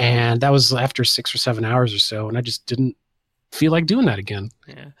 And that was after 6 or 7 hours or so, and I just didn't feel like doing that again.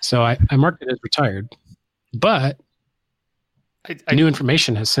 Yeah. So I marked it as retired. But new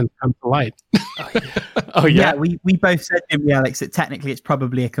information has since come to light. Oh yeah. We both said, didn't we, Alex, that technically it's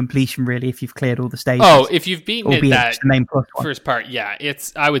probably a completion, really, if you've cleared all the stages. Oh, if you've beaten it, that the main plus first part, yeah,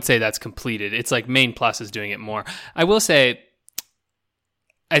 I would say that's completed. It's like main plus is doing it more. I will say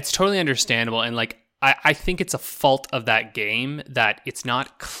it's totally understandable, and like I think it's a fault of that game that it's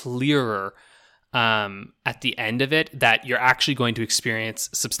not clearer at the end of it that you're actually going to experience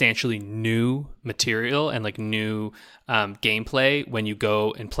substantially new material and like new gameplay when you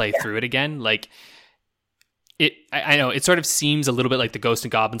go and play through it again. Like I know it sort of seems a little bit like the Ghosts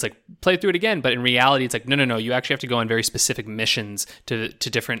and Goblins, like play through it again, but in reality it's like no, you actually have to go on very specific missions to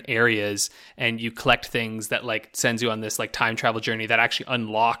different areas, and you collect things that like sends you on this like time travel journey that actually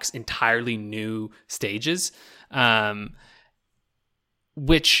unlocks entirely new stages,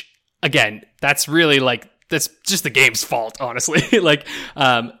 which again, that's really like that's just the game's fault, honestly. like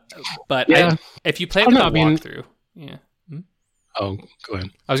but yeah. If you play it with a walkthrough, yeah. Oh, go ahead.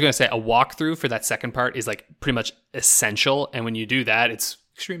 I was going to say a walkthrough for that second part is like pretty much essential. And when you do that, it's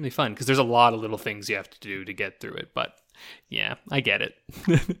extremely fun because there's a lot of little things you have to do to get through it. But yeah, I get it.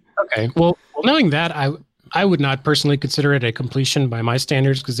 Okay. Well, knowing that, I would not personally consider it a completion by my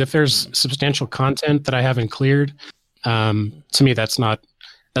standards, because if there's substantial content that I haven't cleared, to me, that's not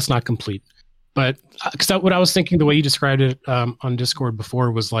complete. But because what I was thinking, the way you described it on Discord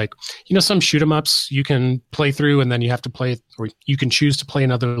before was like, some shoot 'em ups you can play through and then you have to play, or you can choose to play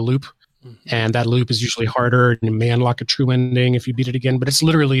another loop. And that loop is usually harder and you may unlock a true ending if you beat it again. But it's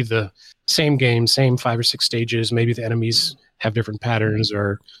literally the same game, same 5 or 6 stages. Maybe the enemies have different patterns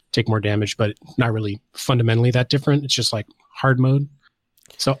or take more damage, but not really fundamentally that different. It's just like hard mode.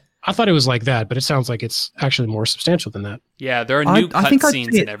 So I thought it was like that, but it sounds like it's actually more substantial than that. Yeah, there are new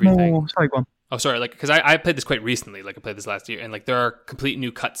cutscenes and everything. Sorry, go on. Oh, sorry, like, because I played this quite recently, like I played this last year, and like there are complete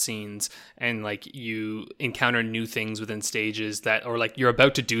new cutscenes, and like you encounter new things within stages that, or like you're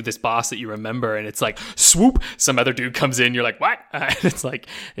about to do this boss that you remember, and it's like, swoop, some other dude comes in, you're like, what? It's like,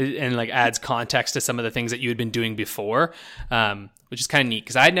 and like adds context to some of the things that you had been doing before, which is kind of neat,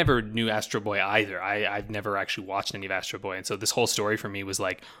 because I never knew Astro Boy either. I've never actually watched any of Astro Boy, and so this whole story for me was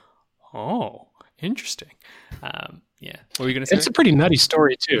like, oh, interesting. Yeah. What were you going to say? It's a pretty nutty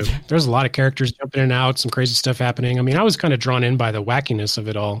story, too. There's a lot of characters jumping in and out, some crazy stuff happening. I mean, I was kind of drawn in by the wackiness of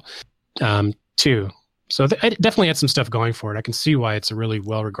it all, too. So it definitely had some stuff going for it. I can see why it's a really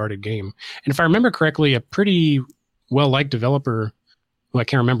well-regarded game. And if I remember correctly, a pretty well-liked developer, who I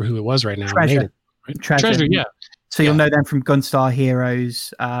can't remember who it was right now. Treasure. Treasure, yeah. So you'll know them from Gunstar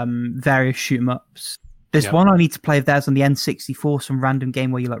Heroes, various shoot-em-ups. There's one I need to play of theirs on the N64, some random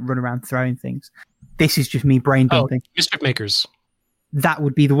game where you like run around throwing things. This is just me brain dumping. Mischief Makers. That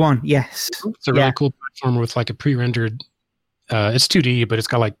would be the one. Yes. It's a really cool platformer with like a pre-rendered. It's 2D, but it's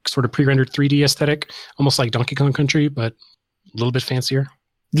got like sort of pre-rendered 3D aesthetic, almost like Donkey Kong Country, but a little bit fancier.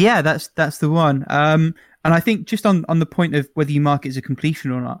 Yeah, that's the one. And I think just on the point of whether you mark it as a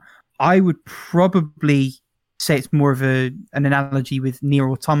completion or not, I would probably say it's more of an analogy with Nier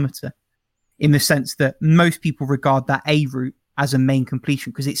Automata, in the sense that most people regard that A route as a main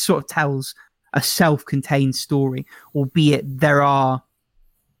completion because it sort of tells a self-contained story, albeit there are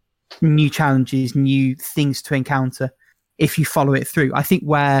new challenges, new things to encounter if you follow it through. I think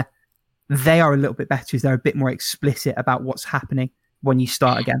where they are a little bit better is they're a bit more explicit about what's happening when you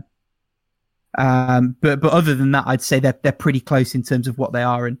start again. But other than that, I'd say they're pretty close in terms of what they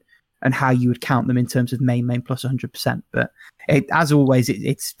are and how you would count them in terms of main plus 100%. But as always,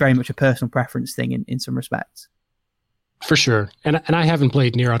 it's very much a personal preference thing in some respects. For sure. And I haven't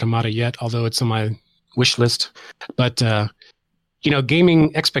played Nier Automata yet, although it's on my wish list. But,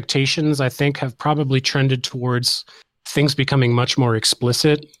 gaming expectations, I think, have probably trended towards things becoming much more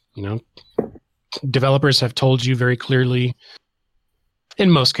explicit. Developers have told you very clearly, in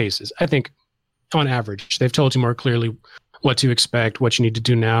most cases, I think on average, they've told you more clearly what to expect, what you need to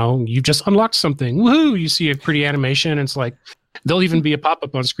do now. You've just unlocked something. Woohoo! You see a pretty animation, and it's like, there'll even be a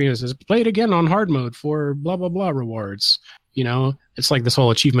pop-up on screen that says, play it again on hard mode for blah, blah, blah rewards. It's like this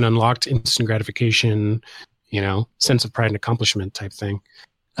whole achievement unlocked, instant gratification, sense of pride and accomplishment type thing.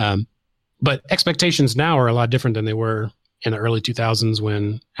 But expectations now are a lot different than they were in the early 2000s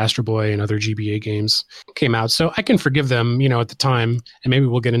when Astro Boy and other GBA games came out. So I can forgive them, at the time, and maybe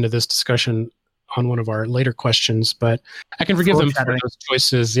we'll get into this discussion on one of our later questions, but I can forgive them for those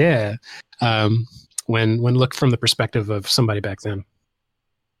choices. Yeah. When looked from the perspective of somebody back then.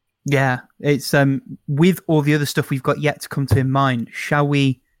 Yeah, it's with all the other stuff we've got yet to come to in mind, shall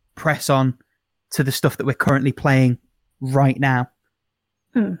we press on to the stuff that we're currently playing right now?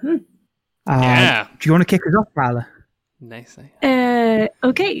 Mm-hmm. Yeah. Do you want to kick us off, Paula? Nice.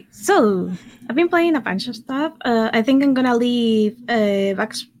 Okay, so I've been playing a bunch of stuff. I think I'm gonna leave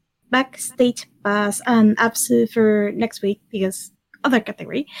Backstage Pass and Absu for next week because other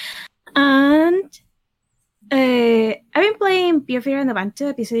category. And I've been playing Pure Fire and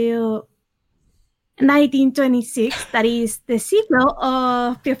Adventure episodio 1926. That is the sequel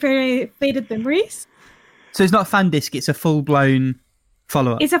of Pure Fire Faded Memories. So it's not a fan disc; it's a full-blown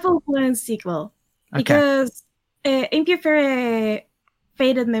follow-up. It's a full-blown sequel because in Pure Fire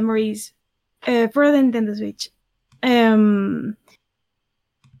Faded Memories for the Nintendo Switch,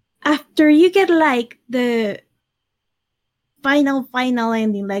 after you get like the final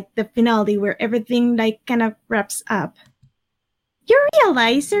ending, like the finale where everything like kind of wraps up, you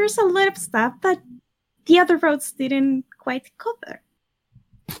realize there's a lot of stuff that the other roads didn't quite cover.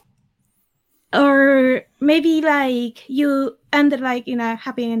 Or maybe like you ended like in a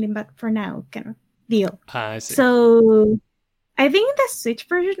happy ending, but for now kind of deal. I see. So I think in the Switch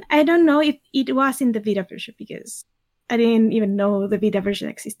version, I don't know if it was in the Vita version because I didn't even know the Vita version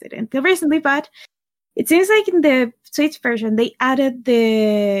existed until recently, but it seems like in the Switch version, they added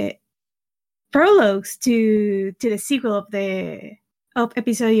the prologues to the sequel of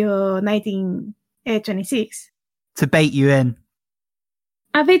episodio 1926. To bait you in.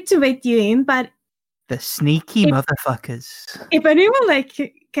 A bit to bait you in, but the sneaky motherfuckers. If anyone like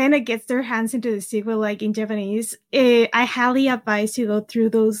kind of gets their hands into the sequel, like in Japanese, I highly advise you go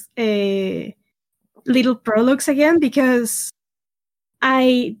through those little prologues again, because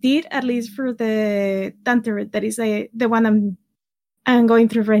I did, at least for the Dante route, that is the one I'm going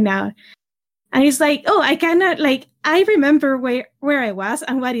through right now. And it's like, oh, I cannot, like, I remember where I was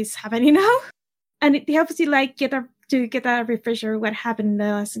and what is happening now. And it helps you like get a refresher what happened in the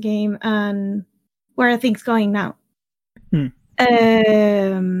last game and where are things going now. They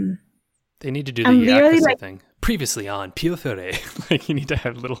need to do the Yakuza thing. Previously on Pure Fire. Like, you need to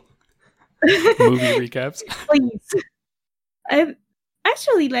have little movie recaps. Please.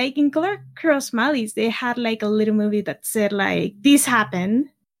 Actually, like in Color Cross Malice, they had like a little movie that said like, this happened,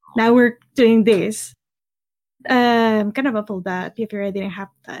 now we're doing this. I'm kind of baffled that Pure Fire didn't have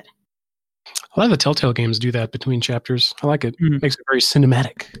that. A lot of the Telltale games do that between chapters. I like it. It makes it very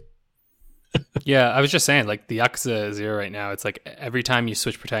cinematic. Yeah, I was just saying, like, the Yakuza 0 right now, it's like every time you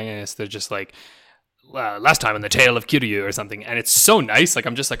switch protagonists, they're just like, last time in the Tale of Kiryu or something. And it's so nice. Like,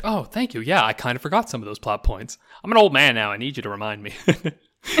 I'm just like, oh, thank you. Yeah, I kind of forgot some of those plot points. I'm an old man now. I need you to remind me.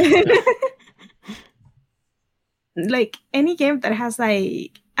 Like, any game that has,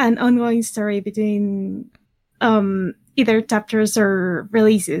 like, an ongoing story between either chapters or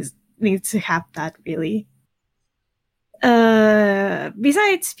releases needs to have that, really.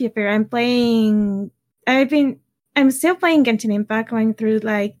 Besides Pure Fire, I've been I'm still playing Genshin Impact, going through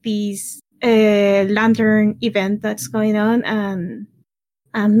like these lantern event that's going on, and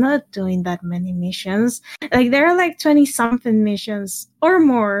I'm not doing that many missions. Like there are like 20 something missions or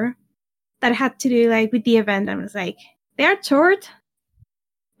more that had to do like with the event. I was like, they are short,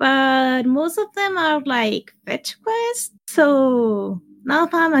 but most of them are like fetch quests, so no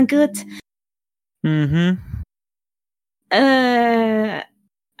fun and good. Mm-hmm. And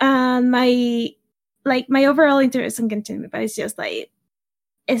my overall interest in Genshin Impact is just like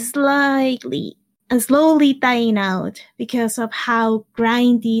slightly and slowly dying out because of how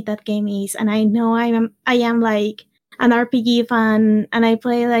grindy that game is. And I know I am like an RPG fan, and I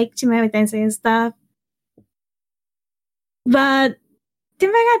play like Shin Megami Tensei and stuff. But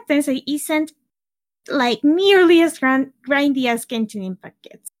Shin Megami Tensei isn't like nearly as grindy as Genshin Impact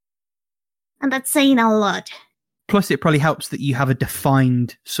gets, and that's saying a lot. Plus, it probably helps that you have a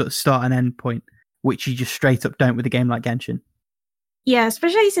defined sort of start and end point, which you just straight up don't with a game like Genshin. Yeah,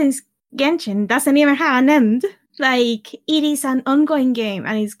 especially since Genshin doesn't even have an end. Like, it is an ongoing game,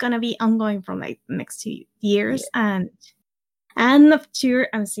 and it's gonna be ongoing for like the next 2 years. Yeah. And I'm not sure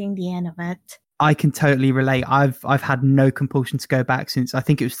I'm seeing the end of it. I can totally relate. I've had no compulsion to go back since I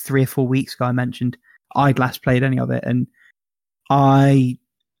think it was 3 or 4 weeks ago. I mentioned I'd last played any of it, and I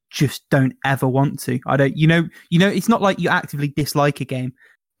just don't ever want to. I don't. You know. It's not like you actively dislike a game,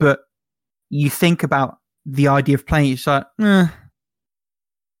 but you think about the idea of playing it. It's like,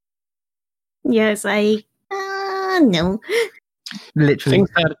 Yes, no. Literally,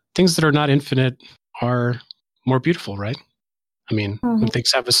 things that are not infinite are more beautiful, right? I mean, when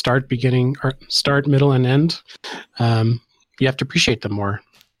things have a start, beginning, or start, middle, and end, you have to appreciate them more.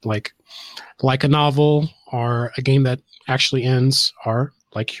 Like a novel or a game that actually ends, or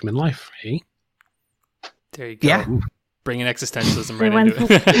like human life. Hey, there you go. Yeah, bringing existentialism right into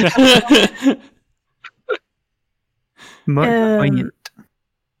it. poignant.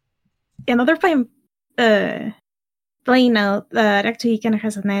 Another playing out that actually kind of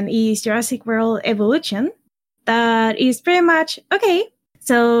has an end is Jurassic World Evolution. That is pretty much okay.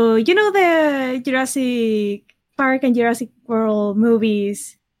 So you know the Jurassic Park and Jurassic World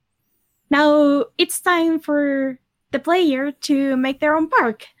movies. Now it's time for the player to make their own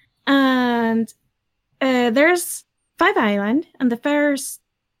park, and there's 5 islands, and the first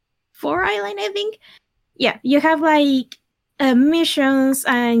 4 island, I think. Yeah, you have like missions,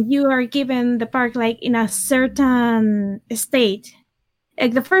 and you are given the park like in a certain state.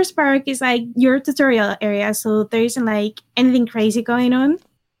 Like the first park is like your tutorial area, so there isn't like anything crazy going on,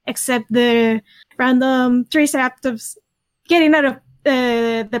 except the random Triceratops getting out of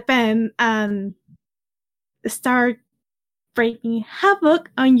the pen and start breaking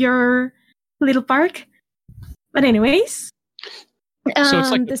havoc on your little park. But anyways, so it's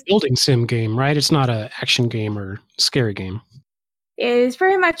like a building sim game, right? It's not an action game or scary game. It's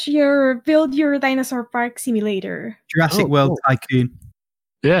very much your build your dinosaur park simulator. Jurassic World Tycoon.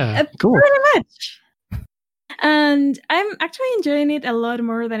 Yeah, cool. Pretty much. And I'm actually enjoying it a lot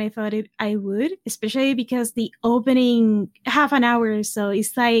more than I thought I would, especially because the opening half an hour or so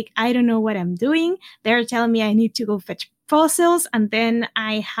is like, I don't know what I'm doing. They're telling me I need to go fetch fossils, and then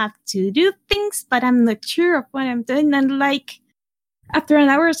I have to do things, but I'm not sure of what I'm doing. And like, after an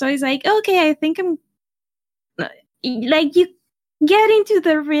hour or so, it's like, okay, I think I'm... Like, you get into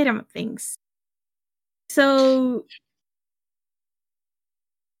the rhythm of things. So...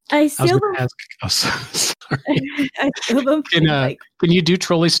 I still don't. I still don't can you do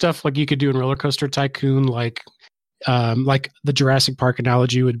trolley stuff like you could do in Roller Coaster Tycoon? Like the Jurassic Park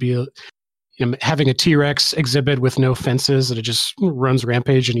analogy would be, having a T-Rex exhibit with no fences that it just runs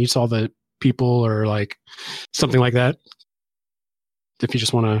rampage and eats all the people, or like something like that. If you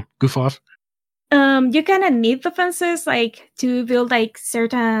just want to goof off. You kind of need the fences like to build like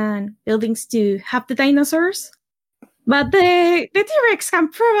certain buildings to have the dinosaurs. But the T-Rex can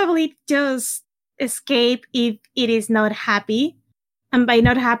probably just escape if it is not happy. And by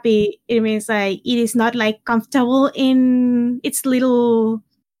not happy, it means like it is not like comfortable in its little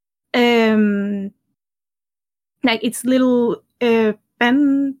pen thingy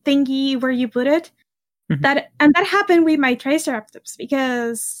where you put it. Mm-hmm. That happened with my Triceratops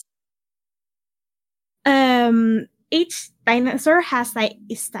because each dinosaur has like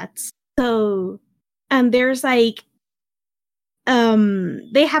stats. So, and there's like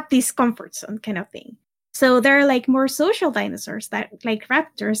they have this comfort zone kind of thing. So there are like more social dinosaurs that like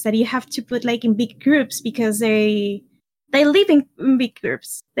raptors that you have to put like in big groups because they live in big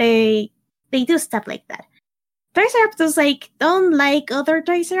groups. They do stuff like that. Triceratops like don't like other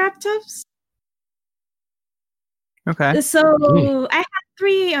Triceratops. Okay. So I had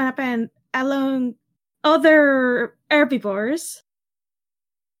 3 on a pen along other herbivores,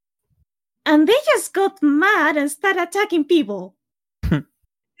 and they just got mad and started attacking people.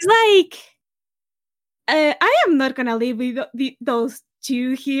 It's like, I am not gonna live with those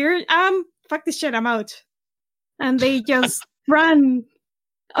two here. Fuck this shit, I'm out. And they just run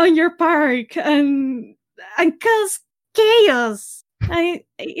on your park and cause chaos.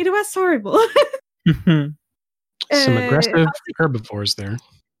 It was horrible. Some aggressive herbivores there.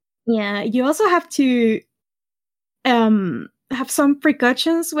 Yeah, you also have to have some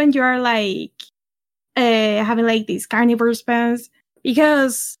precautions when you are like having like these carnivore spans,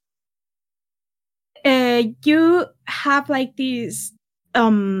 because you have like these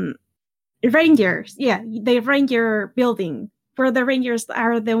rangers. Yeah, the ranger building, where the rangers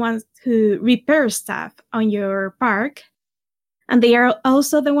are the ones who repair stuff on your park, and they are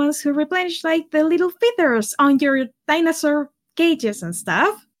also the ones who replenish like the little feathers on your dinosaur cages and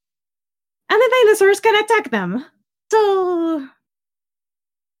stuff. And the dinosaurs can attack them. So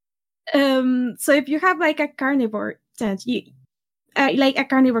if you have like a carnivore tent, like a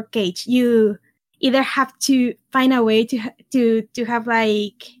carnivore cage, you either have to find a way to have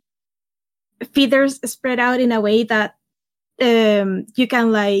like feeders spread out in a way that you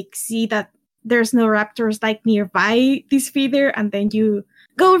can like see that there's no raptors like nearby this feeder, and then you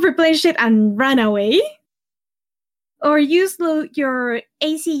go replenish it and run away. Or use your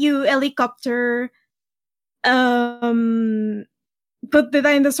ACU helicopter, put the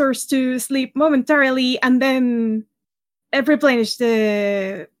dinosaurs to sleep momentarily, and then replenish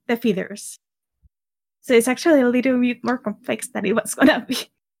the feeders. So it's actually a little bit more complex than it was gonna be.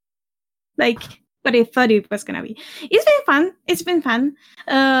 Like what I thought it was gonna be. It's been fun. It's been fun.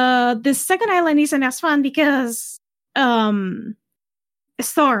 The second island isn't as fun because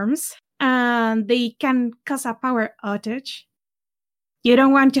storms, and they can cause a power outage. You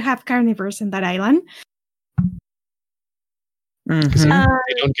don't want to have carnivores in that island. Because they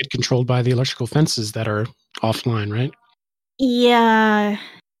don't get controlled by the electrical fences that are offline, right? Yeah.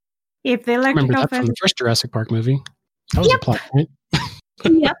 If the electrical Remember that from the first Jurassic Park movie? That was a plot point.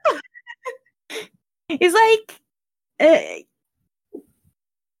 Yep. It's like, I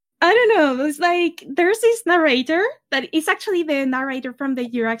don't know. It's like there's this narrator that is actually the narrator from the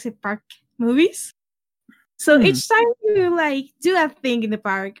Jurassic Park movies. So each time you like do a thing in the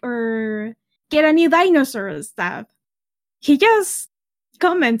park or get a new dinosaur and stuff, he just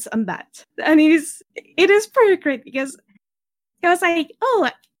comments on that, and it is pretty great because he was like, "Oh,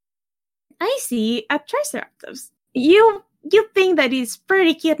 I see a Triceratops. You think that it's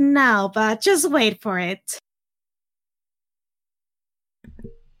pretty cute now, but just wait for it."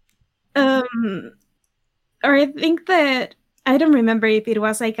 Or I think that I don't remember if it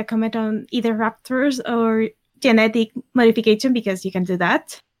was like a comment on either raptors or genetic modification, because you can do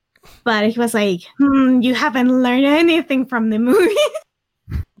that. But he was like, you haven't learned anything from the movie.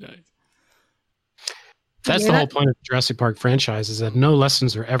 Nice. That's the whole point of the Jurassic Park franchise, is that no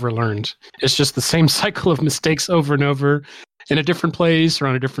lessons are ever learned. It's just the same cycle of mistakes over and over in a different place or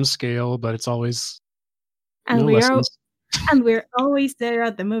on a different scale, but it's always no lessons. And we're always there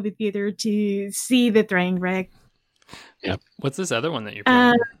at the movie theater to see the train wreck. Yep. What's this other one that you're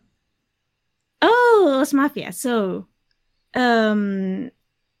playing? It's Mafia. So,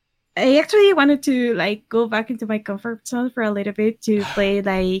 I actually wanted to like go back into my comfort zone for a little bit to play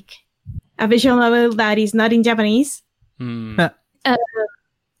like a visual novel that is not in Japanese. And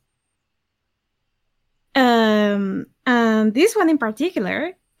this one in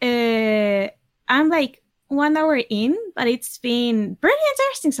particular, I'm like 1 hour in, but it's been pretty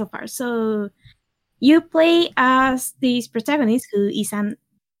interesting so far. So you play as this protagonist who is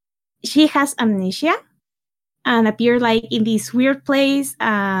she has amnesia and appear like in this weird place,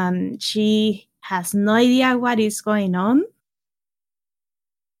 and she has no idea what is going on.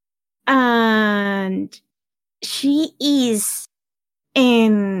 And she is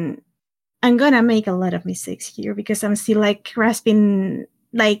in, I'm gonna make a lot of mistakes here because I'm still like grasping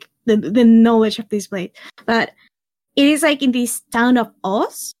like the knowledge of this place, but it is like in this town of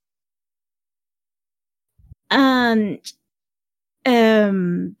Oz, and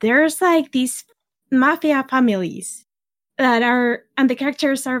there's like these mafia families that are, and the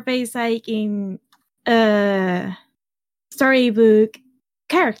characters are based like in storybook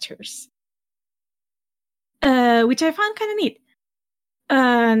characters, which I found kind of neat.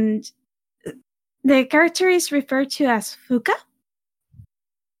 And the character is referred to as Fuka,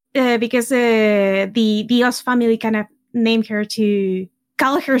 because the Oz family kind of named her to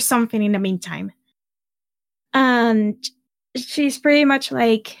call her something in the meantime. And she's pretty much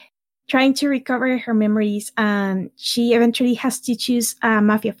like trying to recover her memories, and she eventually has to choose a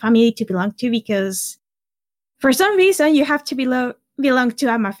mafia family to belong to because for some reason, you have to belong to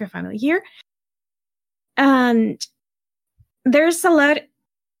a mafia family here. And there's a lot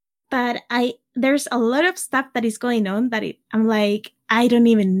of stuff that is going on that I'm like, I don't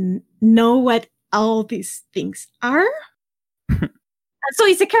even know what all these things are. So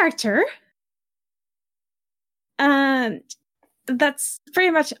it's a character. And that's pretty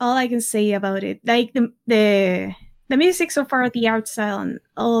much all I can say about it. Like the music so far, the art style, and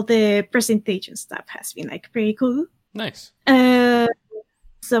all the presentation stuff has been like pretty cool. Nice. So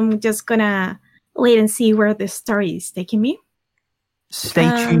I'm just gonna wait and see where the story is taking me. Stay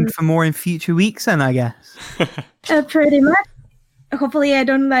tuned for more in future weeks, then, I guess. Pretty much. Hopefully, I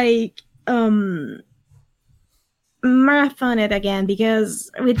don't marathon it again,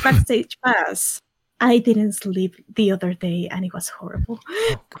 because with Backstage Pass, I didn't sleep the other day and it was horrible.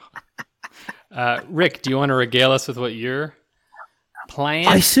 Rick, do you want to regale us with what you're playing?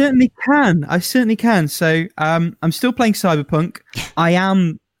 I certainly can. So I'm still playing Cyberpunk. I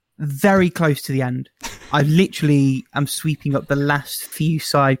am very close to the end. I literally am sweeping up the last few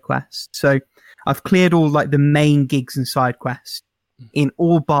side quests. So I've cleared all like the main gigs and side quests in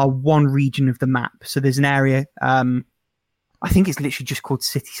all bar one region of the map. So there's an area, I think it's literally just called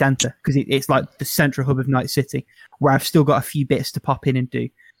City Centre, because it's like the central hub of Night City, where I've still got a few bits to pop in and do.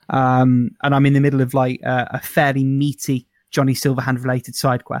 And I'm in the middle of like a fairly meaty Johnny Silverhand related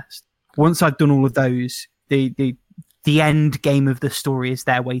side quest. Once I've done all of those, the end game of the story is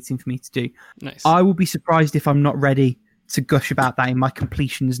there waiting for me to do. Nice. I will be surprised if I'm not ready to gush about that in my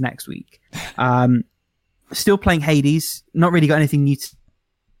completions next week. Still playing Hades. Not really got anything new to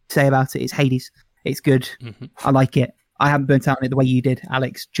say about it. It's Hades. It's good. Mm-hmm. I like it. I haven't burnt out on it the way you did,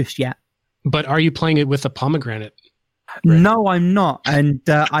 Alex, just yet. But are you playing it with a pomegranate? No, I'm not. And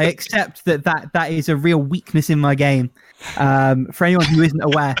I accept that is a real weakness in my game. For anyone who isn't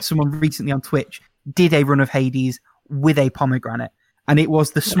aware, someone recently on Twitch did a run of Hades with a pomegranate, and it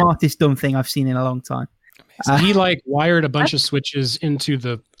was the smartest dumb thing I've seen in a long time. He like wired a bunch of switches into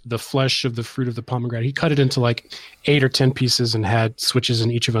the flesh of the fruit of the pomegranate. He cut it into like 8 or 10 pieces and had switches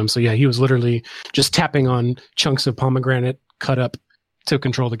in each of them. So yeah, he was literally just tapping on chunks of pomegranate cut up to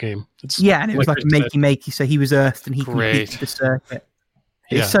control the game. And it was like a makey. So he was earthed and he completed the circuit.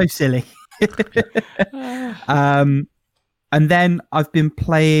 It's so silly. And then I've been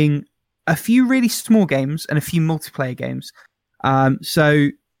playing a few really small games and a few multiplayer games. So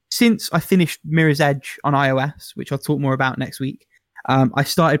since I finished Mirror's Edge on iOS, which I'll talk more about next week, I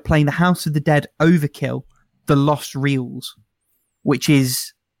started playing the House of the Dead Overkill, The Lost Reels, which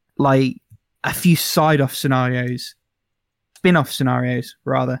is like a few spin-off scenarios,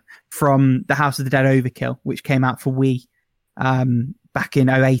 from the House of the Dead Overkill, which came out for Wii back in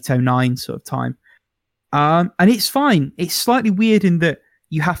 08, 09 sort of time. And it's fine. It's slightly weird in that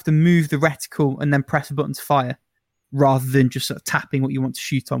you have to move the reticle and then press a button to fire, rather than just sort of tapping what you want to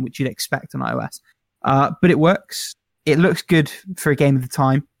shoot on, which you'd expect on iOS. But it works. It looks good for a game of the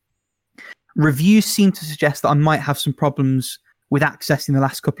time. Reviews seem to suggest that I might have some problems with accessing the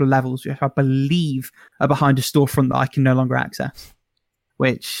last couple of levels, which I believe are behind a storefront that I can no longer access,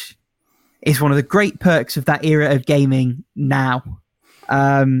 which is one of the great perks of that era of gaming now.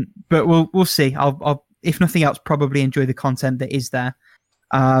 But we'll see. I'll, if nothing else, probably enjoy the content that is there.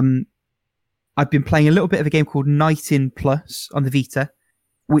 I've been playing a little bit of a game called Night In Plus on the Vita,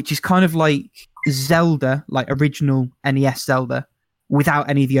 which is kind of like Zelda, like original NES Zelda, without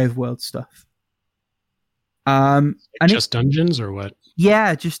any of the overworld stuff. And just dungeons or what?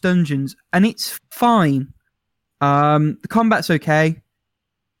 Yeah, just dungeons. And it's fine. The combat's okay,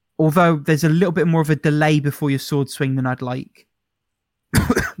 although there's a little bit more of a delay before your sword swing than I'd like.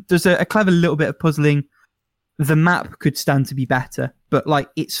 There's a clever little bit of puzzling. The map could stand to be better, but like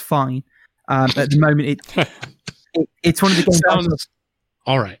it's fine. At the moment, it's one of the games. Sounds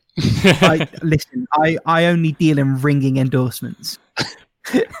all right. Listen, I only deal in ringing endorsements.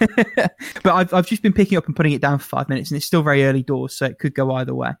 But I've just been picking up and putting it down for 5 minutes, and it's still very early doors, so it could go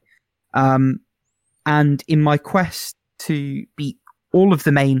either way. And in my quest to beat all of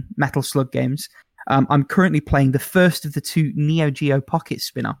the main Metal Slug games, I'm currently playing the first of the 2 Neo Geo Pocket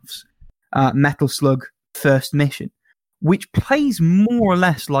spin-offs, Metal Slug First Mission, which plays more or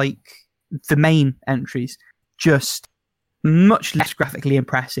less like the main entries, just much less graphically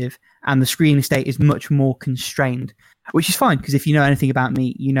impressive, and the screen estate is much more constrained, which is fine, because if you know anything about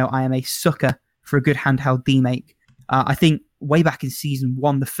me, you know I am a sucker for a good handheld demake. I think way back in Season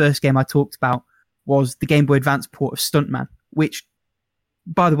 1, the first game I talked about was the Game Boy Advance port of Stuntman, which,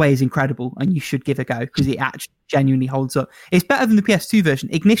 by the way, is incredible, and you should give a go, because it actually genuinely holds up. It's better than the PS2 version.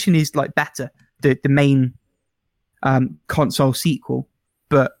 Ignition is like better, the main console sequel,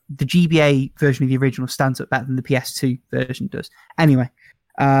 but the GBA version of the original stands up better than the PS2 version does. Anyway,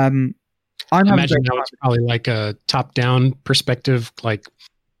 I'm I imagine that was probably like a top-down perspective, like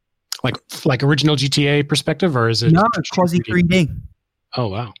original GTA perspective, or is it quasi 3D? Oh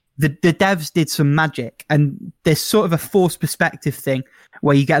wow! The devs did some magic, and there's sort of a forced perspective thing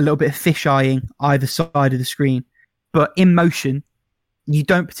where you get a little bit of fish-eyeing either side of the screen, but in motion, you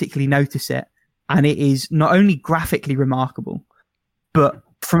don't particularly notice it, and it is not only graphically remarkable, but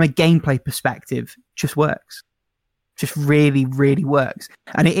from a gameplay perspective, just works. Just really, really works.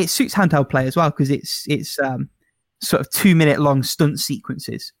 And it suits handheld play as well, because it's sort of 2-minute long stunt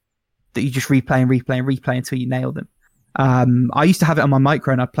sequences that you just replay and replay until you nail them. I used to have it on my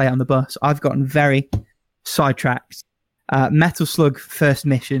Micro and I'd play it on the bus. I've gotten very sidetracked. Metal Slug first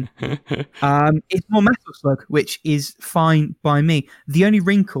mission. It's more Metal Slug, which is fine by me. The only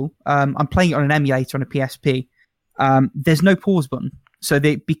wrinkle, I'm playing it on an emulator on a PSP. There's no pause button. So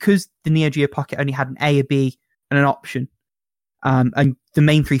because the Neo Geo Pocket only had an A, a B, and an option, and the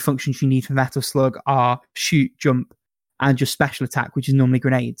main 3 functions you need for Metal Slug are shoot, jump, and just special attack, which is normally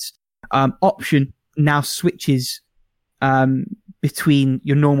grenades. Option now switches between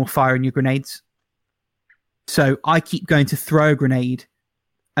your normal fire and your grenades. So I keep going to throw a grenade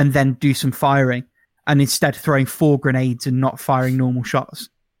and then do some firing, and instead throwing 4 grenades and not firing normal shots,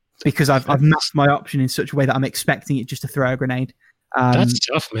 because I've mapped my option in such a way that I'm expecting it just to throw a grenade. That's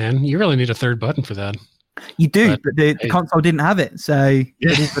tough, man. You really need a third button for that. You do, but the console didn't have it, so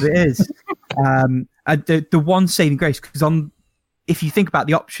it is what it is. The one saving grace, because if you think about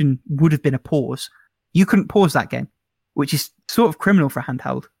the option would have been a pause, you couldn't pause that game, which is sort of criminal for a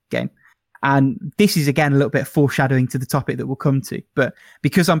handheld game. And this is, again, a little bit of foreshadowing to the topic that we'll come to. But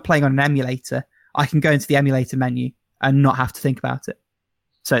because I'm playing on an emulator, I can go into the emulator menu and not have to think about it.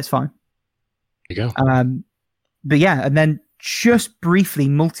 So it's fine. There you go. But yeah, and then just briefly,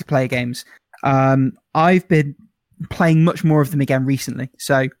 multiplayer games. I've been playing much more of them again recently.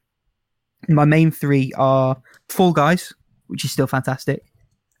 So my main 3 are Fall Guys, which is still fantastic.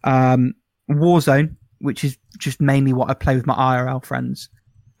 Warzone, which is just mainly what I play with my IRL friends.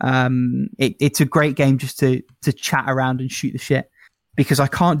 It's a great game just to chat around and shoot the shit, because I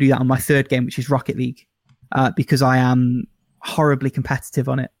can't do that on my 3rd game, which is Rocket League, because I am horribly competitive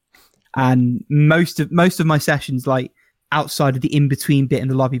on it. And most of my sessions, like outside of the in-between bit in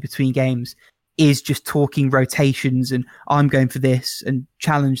the lobby between games, is just talking rotations and I'm going for this and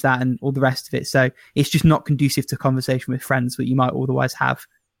challenge that and all the rest of it. So it's just not conducive to conversation with friends that you might otherwise have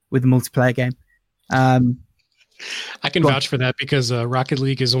with a multiplayer game. I can vouch for that, because Rocket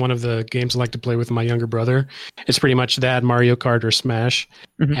League is one of the games I like to play with my younger brother. It's pretty much that, Mario Kart or Smash.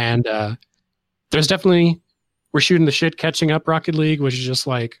 Mm-hmm. And there's definitely, we're shooting the shit catching up Rocket League, which is just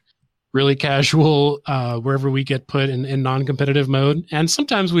like really casual, wherever we get put in non-competitive mode. And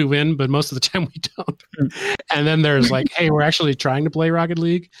sometimes we win, but most of the time we don't. And then there's like, hey, we're actually trying to play Rocket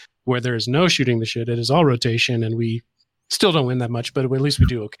League, where there's no shooting the shit. It is all rotation, and we still don't win that much, but at least we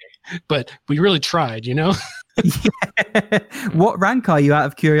do okay. But we really tried, you know? Yeah. What rank are you, out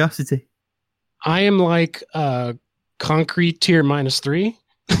of curiosity? I am like concrete tier -3.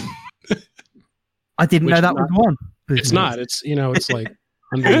 I didn't know that was one. It's not. It's, you know, it's like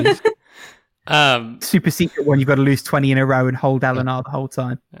underneath. Super secret one. You've got to lose 20 in a row and hold LNR the whole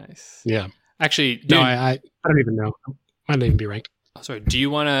time. Nice. Yeah. Actually, dude, no, I don't even know. Might not even be ranked. Oh, sorry. Do you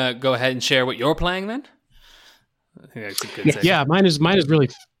want to go ahead and share what you're playing then? I think that's a good segue. Yeah, mine is really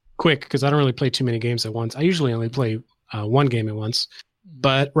quick, because I don't really play too many games at once. I usually only play one game at once.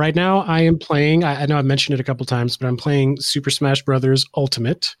 But right now I am playing, I know I've mentioned it a couple times, but I'm playing Super Smash Brothers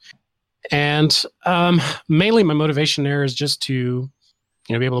Ultimate. And mainly my motivation there is just to,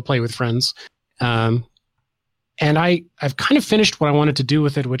 be able to play with friends. And I've kind of finished what I wanted to do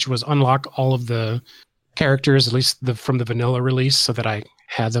with it, which was unlock all of the characters, at least from the vanilla release, so that I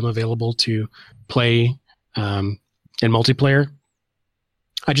had them available to play in multiplayer.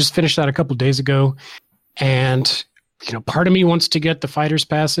 I just finished that a couple days ago, and part of me wants to get the fighters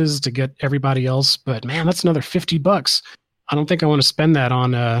passes to get everybody else, but man, that's another $50. I don't think I want to spend that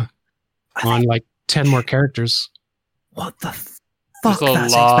on like 10 more characters. What the fuck?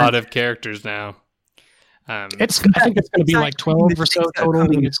 There's a lot of characters now. I think it's going to be like 12 or so total.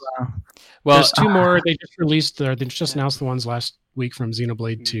 Well, there's 2 more. They just released. They just announced the ones last week from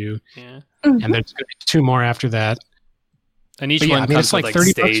Xenoblade 2, and there's going to be 2 more after that. And each one comes like with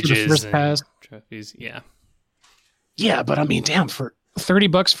 $30 stages for the first and pass. Trophies. Yeah. Yeah, but I mean, damn, for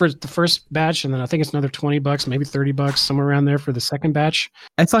 $30 for the first batch, and then I think it's another $20, maybe $30, somewhere around there for the second batch.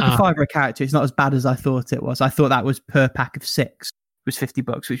 It's like a $5 a character. It's not as bad as I thought it was. I thought that was per pack of 6 was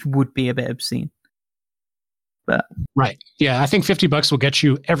 $50, which would be a bit obscene. But Right. Yeah, I think $50 will get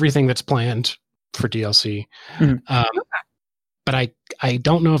you everything that's planned for DLC. But I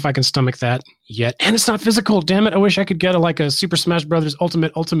don't know if I can stomach that yet. And it's not physical. Damn it. I wish I could get a Super Smash Brothers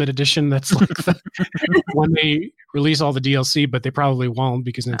Ultimate Edition that's like when they release all the DLC, but they probably won't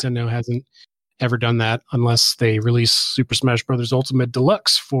because Nintendo hasn't ever done that unless they release Super Smash Brothers Ultimate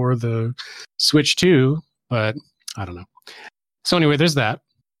Deluxe for the Switch 2. But I don't know. So anyway, there's that.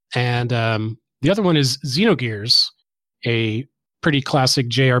 And the other one is Xenogears, a pretty classic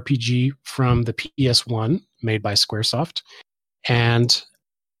JRPG from the PS1 made by Squaresoft. And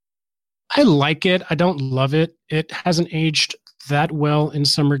I like it. I don't love it. It hasn't aged that well in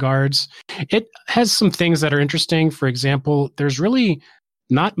some regards. It has some things that are interesting. For example, there's really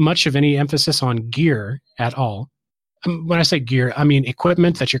not much of any emphasis on gear at all. When I say gear, I mean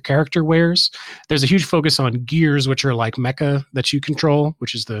equipment that your character wears. There's a huge focus on gears, which are like mecha that you control,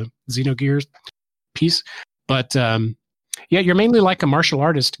 which is the Xenogears piece. But yeah, you're mainly like a martial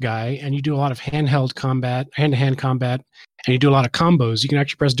artist guy, and you do a lot of hand-to-hand combat, and you do a lot of combos. You can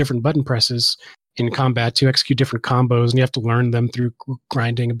actually press different button presses in combat to execute different combos, and you have to learn them through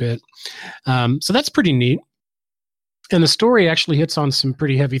grinding a bit. So that's pretty neat. And the story actually hits on some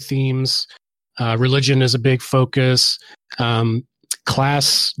pretty heavy themes. Religion is a big focus,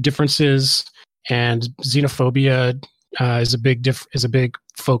 class differences, and xenophobia is a big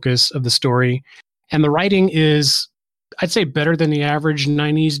focus of the story. And the writing is, I'd say, better than the average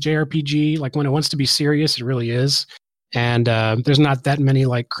 90s JRPG. Like when it wants to be serious, it really is. And there's not that many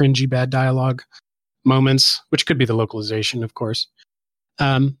like cringy bad dialogue moments, which could be the localization, of course.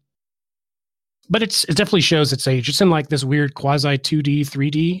 But it definitely shows its age. It's in like this weird quasi 2D,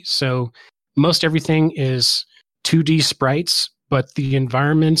 3D. So most everything is 2D sprites, but the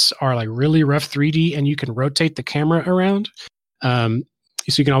environments are like really rough 3D, and you can rotate the camera around.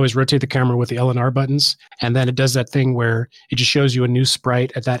 So you can always rotate the camera with the L and R buttons, and then it does that thing where it just shows you a new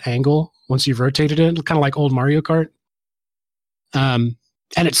sprite at that angle once you've rotated it, kind of like old Mario Kart.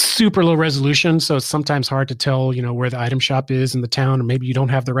 And it's super low resolution, so it's sometimes hard to tell, where the item shop is in the town, or maybe you don't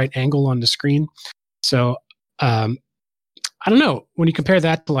have the right angle on the screen. So I don't know. When you compare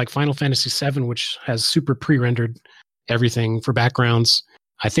that to like Final Fantasy VII, which has super pre-rendered everything for backgrounds,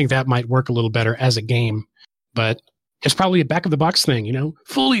 I think that might work a little better as a game. But it's probably a back-of-the-box thing,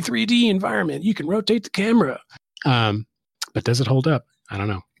 fully 3D environment. You can rotate the camera. But does it hold up? I don't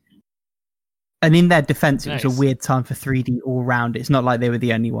know. And in their defense, Nice. It was a weird time for 3D all round. It's not like they were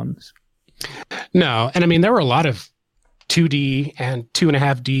the only ones. No, and I mean, there were a lot of 2D and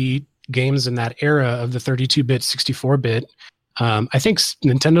 2.5D games in that era of the 32-bit, 64-bit. I think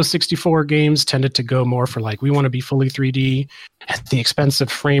Nintendo 64 games tended to go more for like, we want to be fully 3D at the expense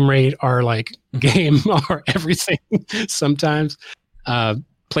of frame rate or like game or everything sometimes.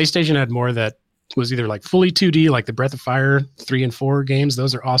 PlayStation had more that was either like fully 2D, like the Breath of Fire 3 and 4 games.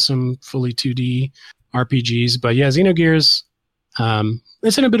 Those are awesome, fully 2D RPGs. But yeah, Xenogears,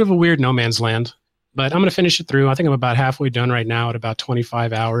 it's in a bit of a weird no man's land. But I'm going to finish it through. I think I'm about halfway done right now at about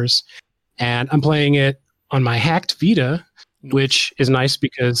 25 hours. And I'm playing it on my hacked Vita, which is nice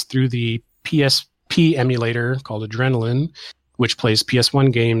because through the PSP emulator called Adrenaline, which plays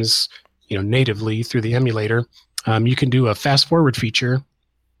PS1 games, natively through the emulator, you can do a fast forward feature,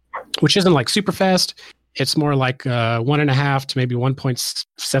 which isn't like super fast. It's more like 1.5 to maybe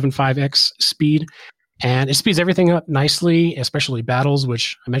 1.75x speed. And it speeds everything up nicely, especially battles,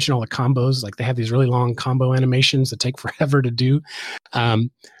 which I mentioned all the combos. Like they have these really long combo animations that take forever to do.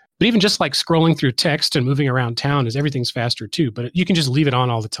 But even just like scrolling through text and moving around town everything's faster too. But you can just leave it on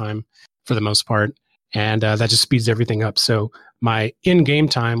all the time for the most part. And that just speeds everything up. So my in-game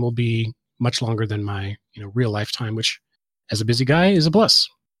time will be much longer than my real life time, which as a busy guy is a plus.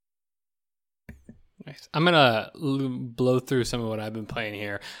 Nice. I'm going to blow through some of what I've been playing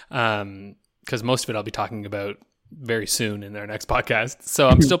here because most of it I'll be talking about very soon in our next podcast. So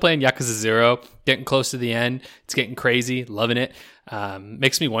I'm still playing Yakuza 0, getting close to the end. It's getting crazy, loving it.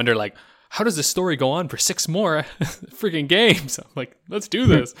 Makes me wonder, like, how does this story go on for 6 more freaking games? I'm like, let's do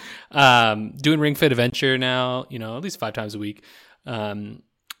this. Doing Ring Fit Adventure now, at least 5 times a week.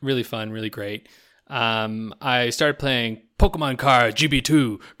 Really fun, really great. I started playing Pokemon Card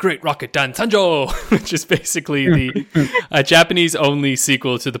GB2 Great Rocket Dansanjo, which is basically the Japanese-only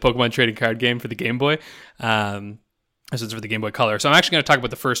sequel to the Pokemon trading card game for the Game Boy. This is for the Game Boy Color. So I'm actually going to talk about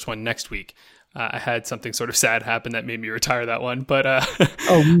the first one next week. I had something sort of sad happen that made me retire that one. But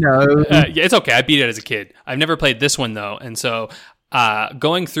oh, no. Yeah, it's okay. I beat it as a kid. I've never played this one, though. And so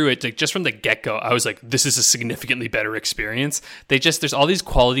going through it, like, just from the get-go, I was like, this is a significantly better experience. There's all these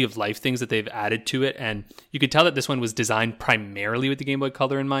quality of life things that they've added to it, and you could tell that this one was designed primarily with the Game Boy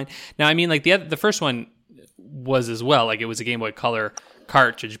Color in mind. Now, I mean, like the first one was as well. Like, it was a Game Boy Color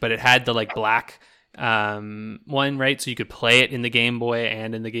cartridge, but it had the like black one, right? So you could play it in the Game Boy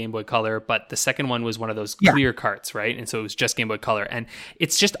and in the Game Boy Color, but the second one was one of those clear carts, right? And so it was just Game Boy Color, and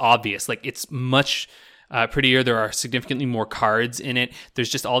it's just obvious. Like, it's much prettier. There are significantly more cards in it. There's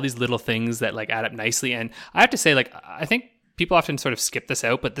just all these little things that like add up nicely. And I have to say, like, I think people often sort of skip this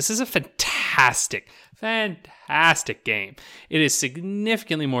out, but this is a fantastic game. It is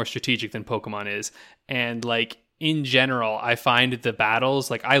significantly more strategic than Pokemon is. And like, in general, I find the battles,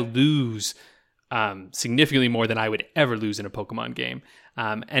 like, I lose significantly more than I would ever lose in a Pokemon game.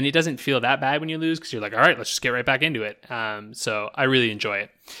 And it doesn't feel that bad when you lose, because you're like, all right, let's just get right back into it. So I really enjoy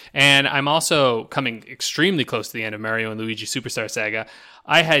it. And I'm also coming extremely close to the end of Mario and Luigi Superstar Saga.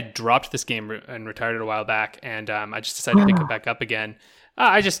 I had dropped this game and retired it a while back, and I just decided to pick it back up again.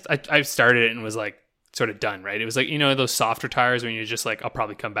 I started it and was like sort of done, right? It was like, you know, those soft retires when you're just like, I'll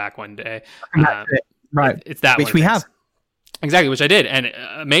probably come back one day. Right. It's that which one we have. Exactly, which I did. And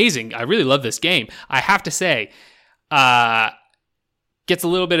amazing. I really love this game. I have to say, gets a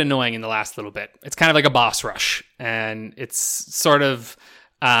little bit annoying in the last little bit. It's kind of like a boss rush, and it's sort of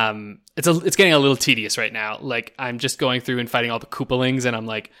it's getting a little tedious right now. Like, I'm just going through and fighting all the Koopalings, and I'm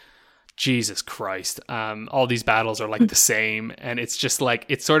like, Jesus Christ, all these battles are like the same, and it's just like,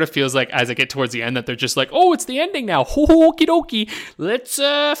 it sort of feels like as I get towards the end that they're just like, oh, it's the ending now, okie dokie, let's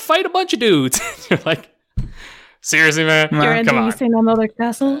fight a bunch of dudes. You're like, seriously, man, You're ending in another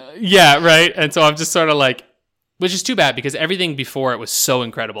castle. Yeah, right. And so I'm just sort of like, which is too bad, because everything before it was so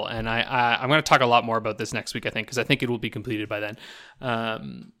incredible. And I'm going to talk a lot more about this next week, I think, because I think it will be completed by then.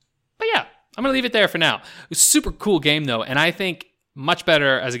 But yeah, I'm going to leave it there for now. It was a super cool game, though, and I think much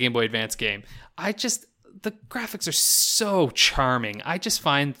better as a Game Boy Advance game. The graphics are so charming. I just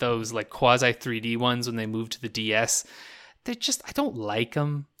find those like quasi 3D ones when they move to the DS, I don't like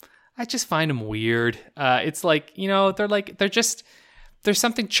them. I just find them weird. It's like, you know, there's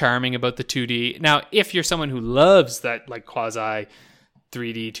something charming about the 2D. Now, if you're someone who loves that like quasi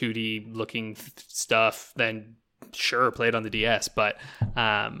 3D, 2D looking stuff, then sure, play it on the DS. But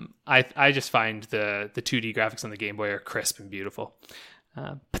I just find the 2D graphics on the Game Boy are crisp and beautiful.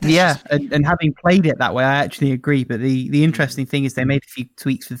 And having played it that way, I actually agree. But the interesting thing is they made a few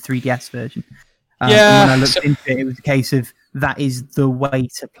tweaks for the 3DS version. And when I looked into it, it was a case of that is the way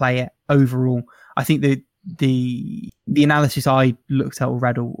to play it overall. I think the analysis I looked at or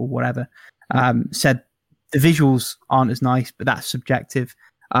read or whatever said the visuals aren't as nice, but that's subjective.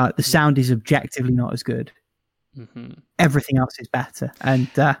 The sound is objectively not as good. Mm-hmm. Everything else is better.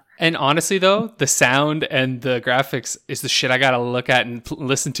 And honestly, though, the sound and the graphics is the shit I gotta look at and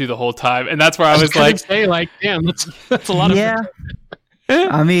listen to the whole time. And that's where I was like, say, like, damn, that's a lot of fun.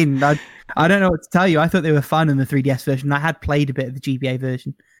 I mean, I don't know what to tell you. I thought they were fun in the 3DS version. I had played a bit of the GBA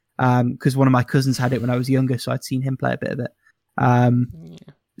version because one of my cousins had it when I was younger, so I'd seen him play a bit of it.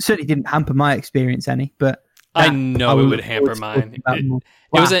 Certainly didn't hamper my experience any, but I know it would hamper mine. It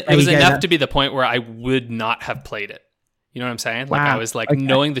was enough to be the point where I would not have played it. You know what I'm saying? Like, I was like,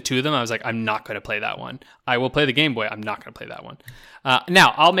 knowing the two of them, I was like, I'm not going to play that one. I will play the Game Boy. I'm not going to play that one.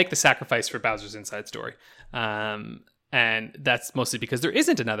 Now, I'll make the sacrifice for Bowser's Inside Story. And that's mostly because there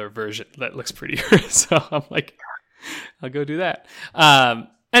isn't another version that looks prettier. So I'm like, I'll go do that.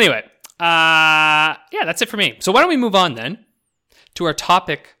 Anyway, that's it for me. So why don't we move on then to our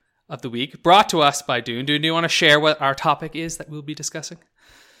topic of the week, brought to us by Dune. Dune, do you want to share what our topic is that we'll be discussing?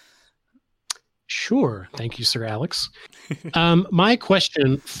 Sure. Thank you, Sir Alex. My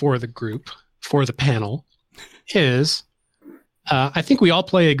question for the group, for the panel, is I think we all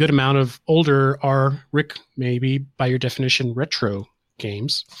play a good amount of older, or Rick, maybe by your definition, retro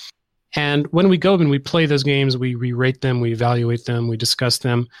games. And when we go and we play those games, we re-rate them, we evaluate them, we discuss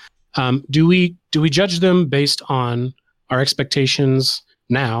them. Do we judge them based on our expectations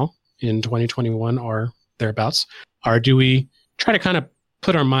now in 2021 or thereabouts? Or do we try to kind of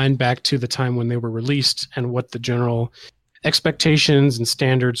put our mind back to the time when they were released and what the general expectations and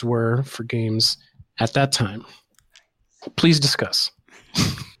standards were for games at that time? Please discuss.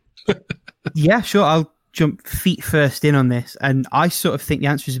 Yeah, sure. I'll jump feet first in on this. And I sort of think the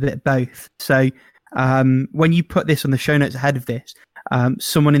answer is a bit of both. So when you put this on the show notes ahead of this,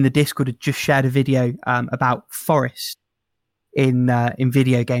 someone in the Discord had just shared a video about forest in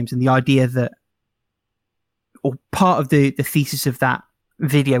video games, and the idea that, or part of the thesis of that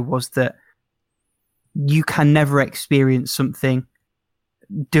video was that you can never experience something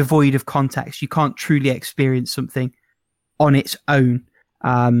devoid of context. You can't truly experience something on its own.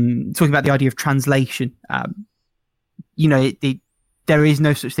 Talking about the idea of translation, there is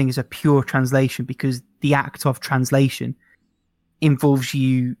no such thing as a pure translation, because the act of translation involves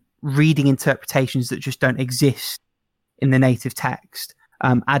you reading interpretations that just don't exist in the native text,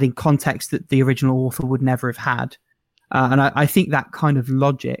 adding context that the original author would never have had. And I think that kind of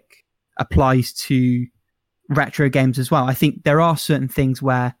logic applies to retro games as well. I think there are certain things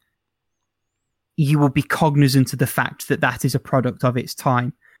where you will be cognizant of the fact that that is a product of its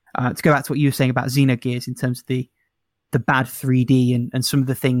time. To go back to what you were saying about Xenogears in terms of the bad 3D and some of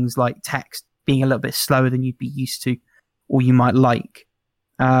the things like text being a little bit slower than you'd be used to or you might like.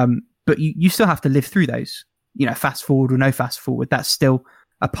 But you still have to live through those, fast forward or no fast forward. That's still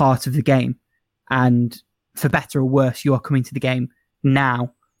a part of the game. And for better or worse, you are coming to the game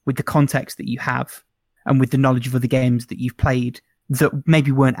now with the context that you have and with the knowledge of other games that you've played that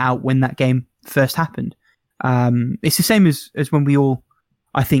maybe weren't out when that game first happened. It's the same as when we all,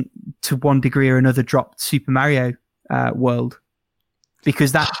 I think, to one degree or another, dropped Super Mario World,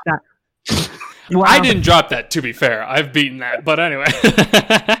 because that well, I didn't drop that, to be fair. I've beaten that, but anyway.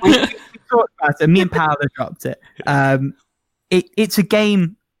 we talked about it. Me and Paolo dropped it. It's a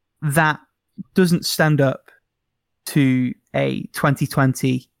game that doesn't stand up to a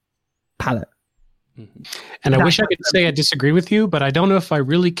 2020 palette. And I wish I could say I disagree with you, but I don't know if I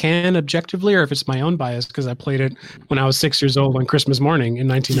really can objectively or if it's my own bias, because I played it when I was 6 years old on Christmas morning in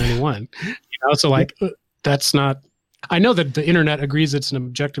 1991. So like, that's not... I know that the internet agrees it's an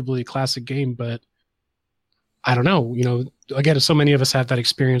objectively classic game, but I don't know. Again, so many of us have that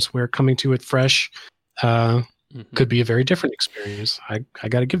experience where coming to it fresh could be a very different experience. I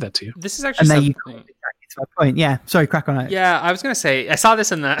got to give that to you. This is actually something... my point. Yeah, sorry, crack on it. Yeah, I was gonna say I saw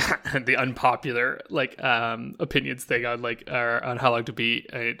this in the the unpopular opinions thing on on How Long to Beat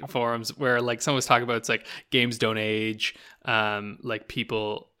forums, where someone was talking about it's like games don't age,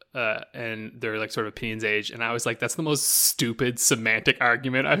 people and their sort of opinions age, and I was like, that's the most stupid semantic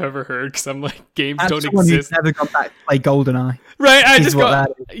argument I've ever heard, because I'm like, games don't exist. Never gone back to play GoldenEye, right? I just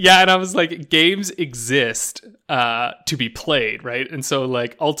and I was like, games exist to be played, right? And so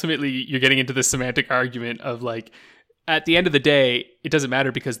ultimately you're getting into the semantic argument of at the end of the day, it doesn't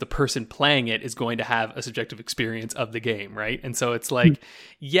matter because the person playing it is going to have a subjective experience of the game, right? And so it's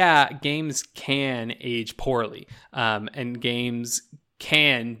yeah, games can age poorly, and games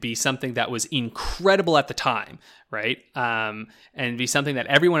can be something that was incredible at the time, right? And be something that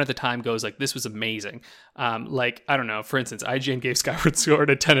everyone at the time goes this was amazing. I don't know, for instance, IGN gave Skyward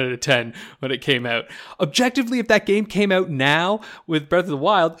Sword a 10 out of 10 when it came out. Objectively, if that game came out now with Breath of the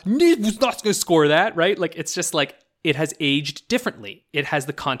Wild, it was not going to score that, right? It's just it has aged differently. It has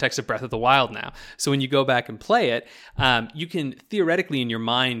the context of Breath of the Wild now. So when you go back and play it, you can theoretically in your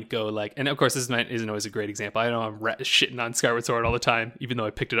mind go and of course this isn't always a great example. I know I'm shitting on Skyward Sword all the time, even though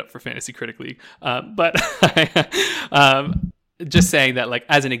I picked it up for Fantasy Critic League. But just saying that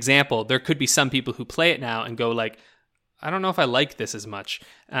as an example, there could be some people who play it now and go I don't know if I like this as much,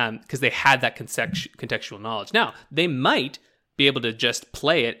 because they had that contextual knowledge. Now, they might be able to just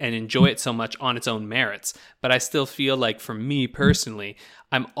play it and enjoy it so much on its own merits. But I still feel for me personally,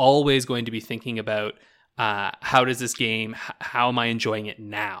 I'm always going to be thinking about how does this game, how am I enjoying it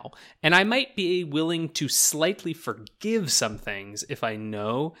now? And I might be willing to slightly forgive some things if I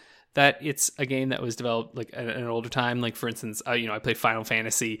know that it's a game that was developed at an older time. For instance, I played Final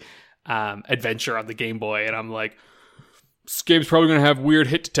Fantasy Adventure on the Game Boy, and I'm like, this game's probably going to have weird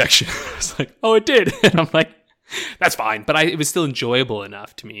hit detection. It's oh, it did. And I'm like, that's fine, but it was still enjoyable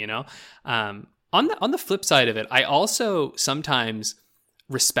enough to me, On the flip side of it, I also sometimes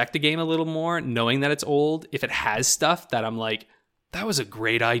respect a game a little more, knowing that it's old, if it has stuff that I'm like, that was a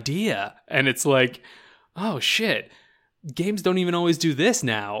great idea. And it's oh shit, games don't even always do this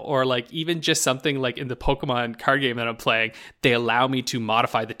now. Or even just something in the Pokemon card game that I'm playing, they allow me to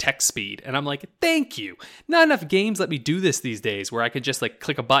modify the text speed. And I'm like, thank you. Not enough games let me do this these days, where I could just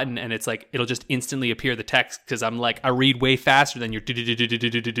click a button and it's it'll just instantly appear the text, because I'm I read way faster than your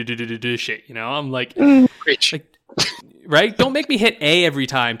shit, I'm right? Don't make me hit A every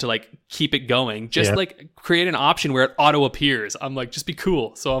time to keep it going. Just create an option where it auto appears. I'm just be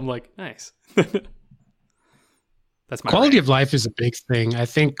cool. So I'm nice. That's my quality of life is a big thing. I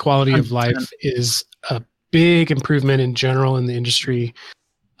think quality of life is a big improvement in general in the industry.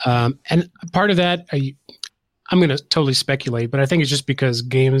 And part of that, I'm going to totally speculate, but I think it's just because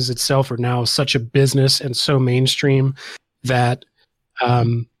games itself are now such a business and so mainstream that,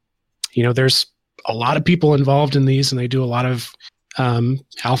 there's a lot of people involved in these, and they do a lot of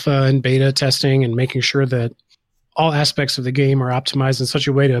alpha and beta testing and making sure that all aspects of the game are optimized in such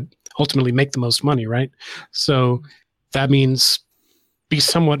a way to ultimately make the most money, right? So that means be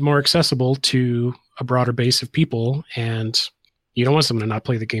somewhat more accessible to a broader base of people, and you don't want someone to not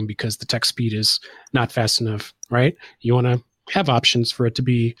play the game because the text speed is not fast enough, right? You want to have options for it to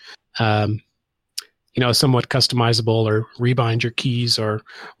be, somewhat customizable or rebind your keys or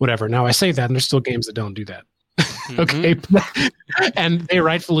whatever. Now I say that, and there's still games that don't do that. Okay, and they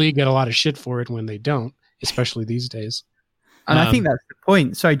rightfully get a lot of shit for it when they don't, especially these days. And I think that's the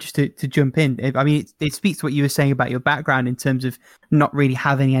point. Sorry, just to jump in. I mean, it speaks to what you were saying about your background in terms of not really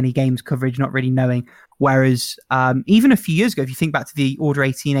having any games coverage, not really knowing. Whereas even a few years ago, if you think back to the Order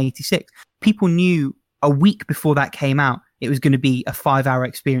 1886, people knew a week before that came out, it was going to be a 5-hour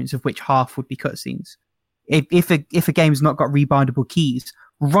experience of which half would be cutscenes. If a game's not got rebindable keys,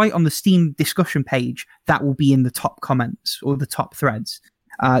 right on the Steam discussion page, that will be in the top comments or the top threads.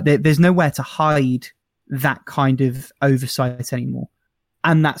 There's nowhere to hide that kind of oversight anymore.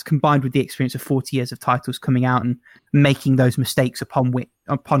 And that's combined with the experience of 40 years of titles coming out and making those mistakes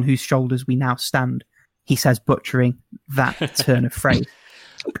upon whose shoulders we now stand. He says, butchering that turn of phrase.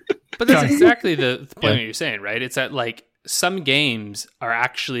 But that's exactly the point you're saying, right? It's that like some games are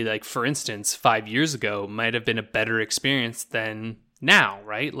actually like, for instance, 5 years ago might have been a better experience than now,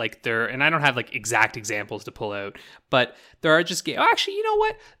 right? Like and I don't have like exact examples to pull out, but there are just games. Oh, actually, you know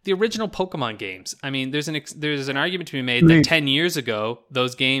what? The original Pokemon games. I mean, there's an argument to be made that 10 years ago,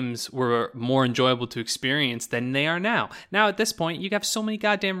 those games were more enjoyable to experience than they are now. Now, at this point, you have so many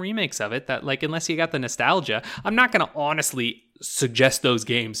goddamn remakes of it that, like, unless you got the nostalgia, I'm not going to honestly suggest those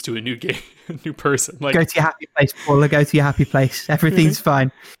games to a new person. Like, go to your happy place, Paula. Go to your happy place. Everything's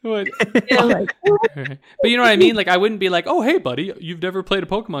fine. But you know what I mean? Like, I wouldn't be like, "Oh, hey, buddy, you've never played a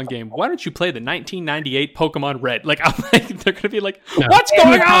Pokemon game. Why don't you play the 1998 Pokemon Red?" Like, I'm like, they're gonna be like, "What's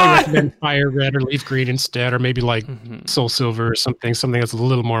going on?" Fire Red or Leaf Green instead, or maybe like Soul Silver or something that's a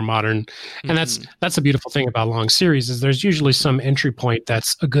little more modern. And that's the beautiful thing about long series is there's usually some entry point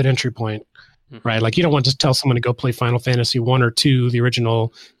that's a good entry point. Right, like you don't want to tell someone to go play Final Fantasy 1 or 2, the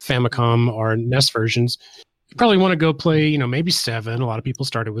original Famicom or NES versions. You probably want to go play, maybe 7. A lot of people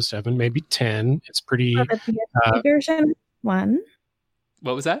started with 7, maybe 10. It's pretty. The PSP version 1.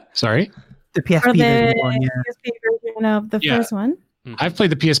 What was that? Sorry, the PSP version 1. Yeah. PSP version of the first one. I've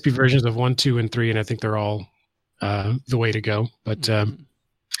played the PSP versions of 1, 2, and 3, and I think they're all the way to go. But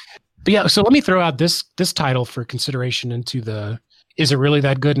yeah, so let me throw out this title for consideration into the. Is it really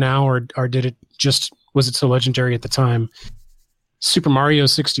that good now, or did it was it so legendary at the time? Super Mario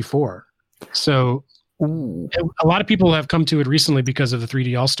 64. So a lot of people have come to it recently because of the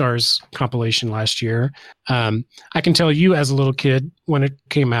 3D All-Stars compilation last year. I can tell you as a little kid when it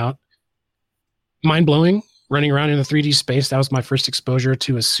came out, mind-blowing, running around in the 3D space. That was my first exposure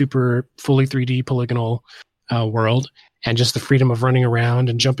to a super fully 3D polygonal world, and just the freedom of running around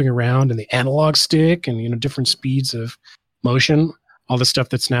and jumping around and the analog stick and different speeds of motion. All the stuff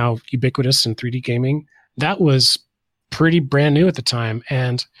that's now ubiquitous in 3D gaming, that was pretty brand new at the time.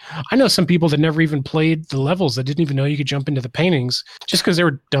 And I know some people that never even played the levels, that didn't even know you could jump into the paintings just because they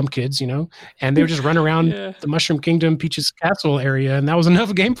were dumb kids, and they would just run around the Mushroom Kingdom, Peach's Castle area, and that was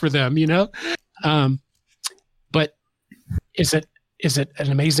enough game for them, But is it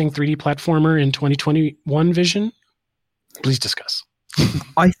an amazing 3D platformer in 2021 vision? Please discuss.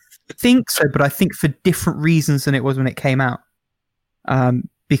 I think so, but I think for different reasons than it was when it came out.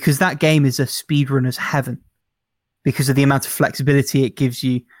 Because that game is a speedrunner's heaven because of the amount of flexibility it gives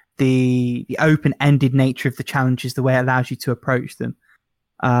you, the open-ended nature of the challenges, the way it allows you to approach them.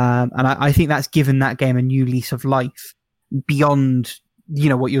 And I think that's given that game a new lease of life beyond,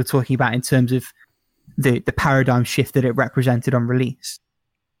 what you're talking about in terms of the paradigm shift that it represented on release.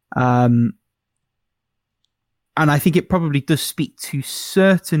 And I think it probably does speak to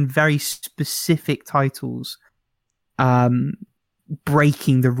certain very specific titles,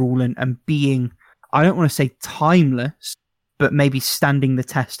 breaking the rule and being, I don't want to say timeless, but maybe standing the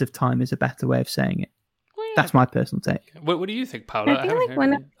test of time is a better way of saying it. Well, yeah. That's my personal take. What do you think, Paula? I feel like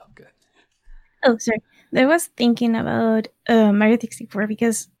sorry. I was thinking about Mario 64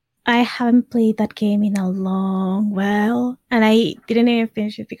 because I haven't played that game in a long while, and I didn't even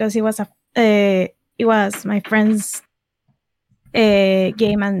finish it because it was my friend's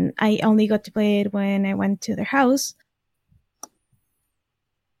game, and I only got to play it when I went to their house.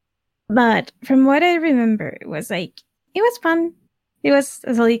 But from what I remember, it was fun. It was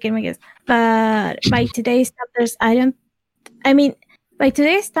a solid game, I guess. But by today's standards, by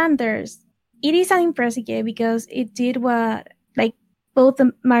today's standards, it is an impressive game because it did what, like, both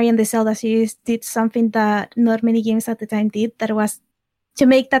the Mario and the Zelda series did something that not many games at the time did, that was to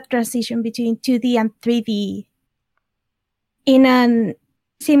make that transition between 2D and 3D in an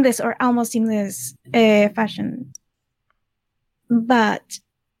seamless or almost seamless fashion. But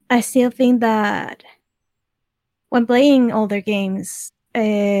I still think that when playing older games,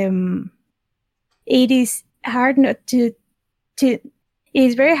 it is hard not to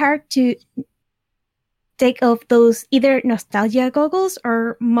to take off those either nostalgia goggles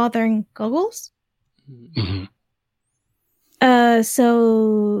or modern goggles. Mm-hmm.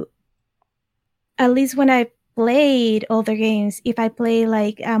 So at least when I played older games, if I play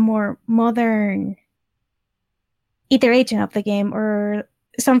like a more modern iteration of the game or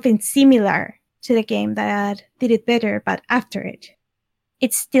something similar to the game that did it better, but after it,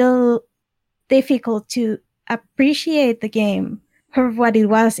 it's still difficult to appreciate the game for what it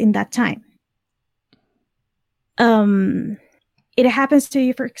was in that time. It happens to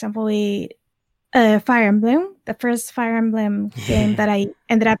you, for example, with Fire Emblem, the first Fire Emblem game that I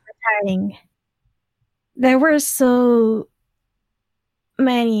ended up retiring. There were so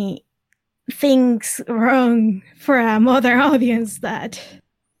many things wrong for a modern audience that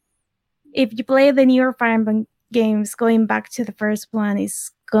if you play the newer Fire Emblem games, going back to the first one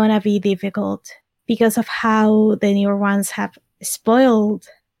is gonna be difficult because of how the newer ones have spoiled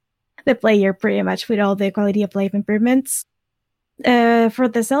the player pretty much with all the quality of life improvements. For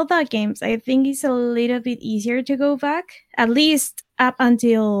the Zelda games, I think it's a little bit easier to go back, at least up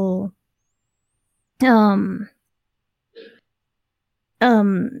until I'm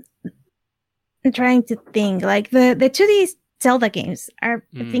trying to think, like the 2D Zelda games are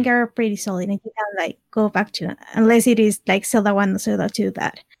I think are pretty solid, and you can like go back to, unless it is like Zelda 1 or Zelda 2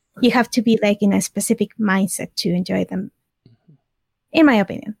 that you have to be like in a specific mindset to enjoy them, in my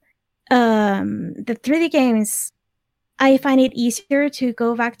opinion. The 3D games, I find it easier to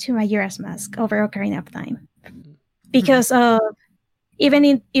go back to Majora's Mask over Ocarina of Time, because of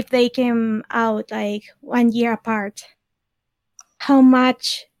even if they came out like 1 year apart, how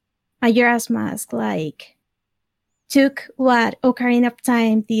much Majora's Mask like took what Ocarina of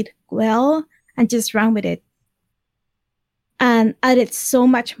Time did well and just ran with it and added so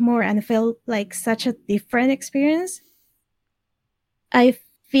much more and felt like such a different experience. I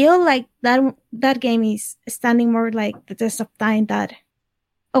feel like that game is standing more like the test of time that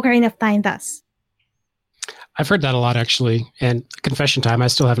Ocarina of Time does. I've heard that a lot, actually. And confession time, I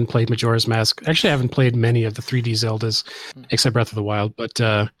still haven't played Majora's Mask. Actually, I haven't played many of the 3D Zeldas, except Breath of the Wild. But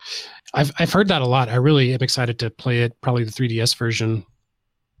I've heard that a lot. I really am excited to play it, probably the 3DS version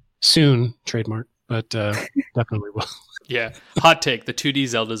soon, trademark, but definitely will. Yeah, hot take. The 2D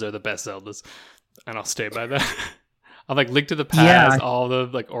Zeldas are the best Zeldas, and I'll stay by that. I'm like Link to the Past, all the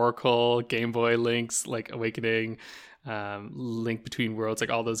like Oracle, Game Boy Links, like Awakening, Link Between Worlds, like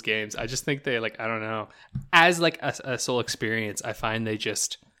all those games. I just think they like, I don't know, as like a sole experience, I find they're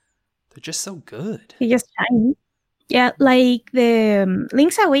just so good. They just shine. Yeah, like the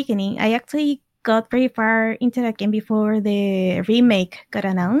Link's Awakening, I actually got pretty far into that game before the remake got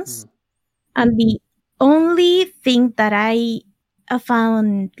announced. And the only thing that I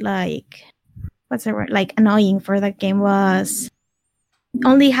found like, what's the word, like annoying for that game was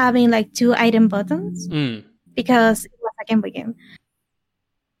only having like 2 item buttons because it was a Game Boy game.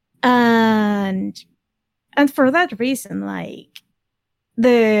 And for that reason, like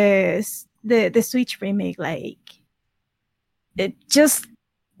the Switch remake, like it just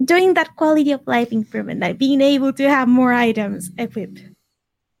doing that quality of life improvement, like being able to have more items equipped,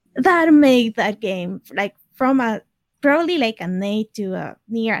 that made that game like from a probably like an 8 to a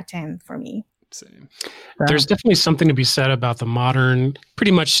near a 10 for me. Same. There's definitely something to be said about the modern,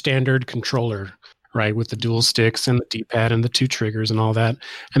 pretty much standard controller, right? With the dual sticks and the D-pad and the 2 triggers and all that.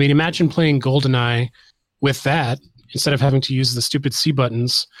 I mean, imagine playing GoldenEye with that instead of having to use the stupid C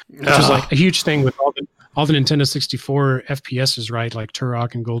buttons, which was like a huge thing with all the Nintendo 64 FPSs, right? Like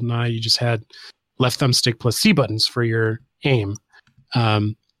Turok and GoldenEye, you just had left thumbstick plus C buttons for your aim.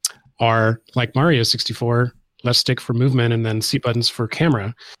 Or like Mario 64, left stick for movement and then C buttons for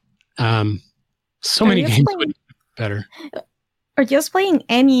camera. So many games would be better. Or just playing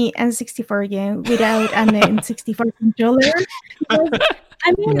any N64 game without an N64 controller. I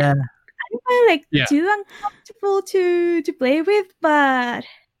mean, I don't find like too uncomfortable to play with, but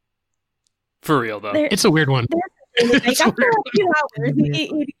for real though, it's a weird one. Like after a few hours,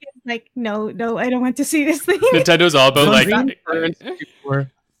 it gets like, no, I don't want to see this thing. Nintendo's all about like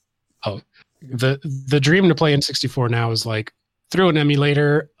the dream to play N64 now is like through an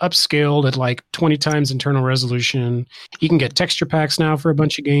emulator, upscaled at like 20 times internal resolution. You can get texture packs now for a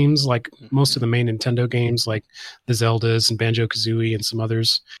bunch of games, like most of the main Nintendo games, like the Zeldas and Banjo-Kazooie and some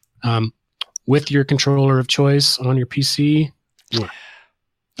others, with your controller of choice on your PC.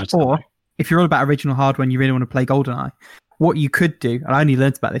 Or if you're all about original hardware and you really want to play GoldenEye, what you could do, and I only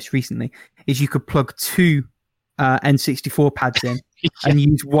learned about this recently, is you could plug 2 N64 pads in and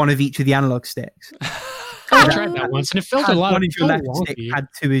use one of each of the analog sticks. I tried that once, and it felt a lot. One is your left stick, pad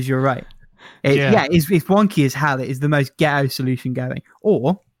 2 is your right. It's wonky as hell. It is the most ghetto solution going.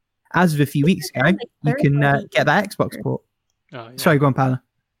 Or, as of a few weeks ago, you can get that Xbox port. Oh, yeah. Sorry, go on, Paula.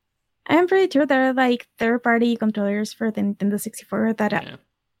 I'm pretty sure there are like third-party controllers for the Nintendo 64 that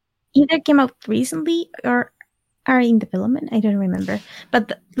either came out recently or are in development. I don't remember,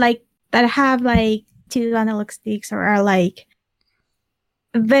 but like that have like 2 analog sticks or are like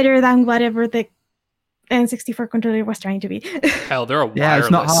better than whatever the N64 controller was trying to be. Hell, there are it's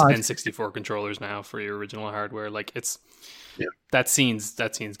not wireless hard. N64 controllers now for your original hardware. Like that scene's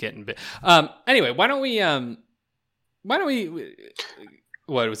getting big. Anyway, why don't we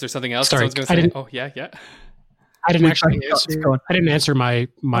what was there something else Sorry, I was going to say? Oh yeah. I didn't actually Go on. I didn't answer my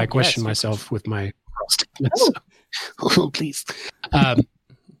question yes, myself with my statements. Oh, please.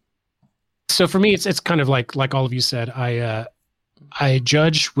 So for me, it's kind of like all of you said. I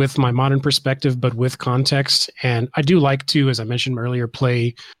judge with my modern perspective, but with context, and I do like to, as I mentioned earlier,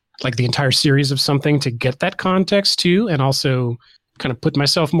 play like the entire series of something to get that context too, and also kind of put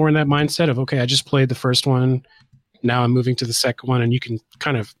myself more in that mindset of, okay, I just played the first one, now I'm moving to the second one, and you can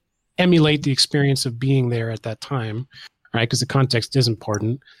kind of emulate the experience of being there at that time, right? Because the context is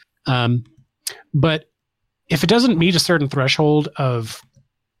important. But if it doesn't meet a certain threshold of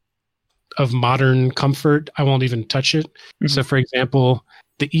modern comfort, I won't even touch it. Mm-hmm. So, for example,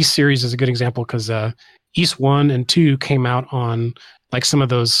 the East series is a good example because East 1 and 2 came out on like some of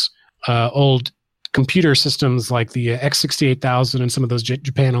those old computer systems like the X68000 and some of those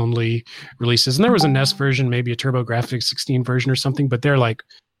Japan-only releases. And there was a NES version, maybe a TurboGrafx 16 version or something, but they're like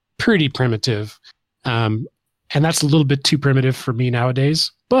pretty primitive. And that's a little bit too primitive for me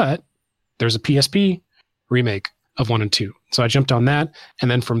nowadays. But there's a PSP remake of 1 and 2. So I jumped on that.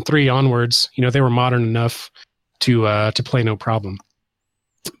 And then from 3 onwards, they were modern enough to play no problem.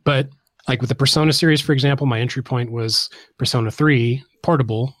 But like with the Persona series, for example, my entry point was Persona 3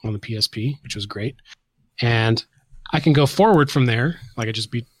 portable on the PSP, which was great. And I can go forward from there. Like I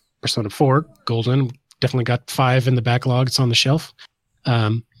just beat Persona 4 Golden, definitely got 5 in the backlog. It's on the shelf.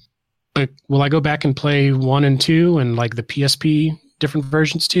 But will I go back and play 1 and 2 and like the PSP different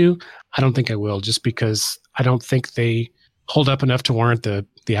versions too? I don't think I will, just because I don't think they hold up enough to warrant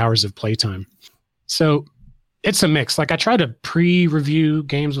the hours of playtime. So it's a mix. Like I try to pre-review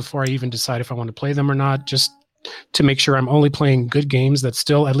games before I even decide if I want to play them or not, just to make sure I'm only playing good games that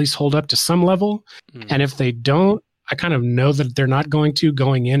still at least hold up to some level. And if they don't, I kind of know that they're not going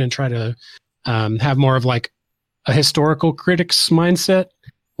in and try to have more of like a historical critic's mindset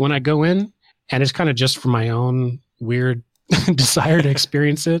when I go in. And it's kind of just for my own weird desire to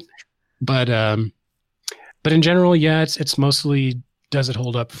experience it. But in general, yeah, it's mostly, does it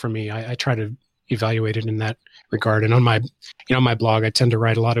hold up for me? I try to evaluate it in that regard. And on my, my blog, I tend to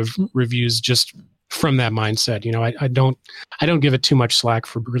write a lot of reviews just from that mindset. I don't give it too much slack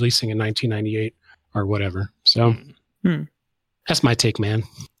for releasing in 1998 or whatever. So that's my take, man.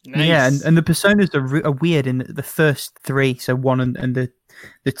 Nice. Yeah, and the Personas are weird in the first 3, so 1 and the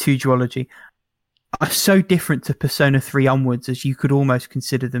 2 duology, are so different to Persona 3 onwards as you could almost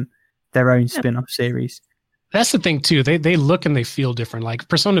consider them their own spin-off series. That's the thing too. They look and they feel different. Like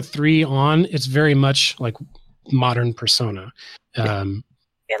Persona 3 on, it's very much like modern Persona.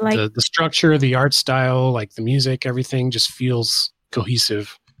 The structure, the art style, like the music, everything just feels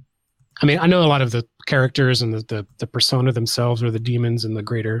cohesive. I mean, I know a lot of the characters and the persona themselves, or the demons in the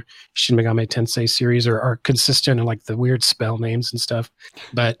greater Shin Megami Tensei series, are consistent in like the weird spell names and stuff.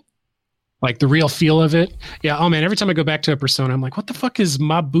 But like the real feel of it, yeah. Oh man, every time I go back to a Persona, I'm like, what the fuck is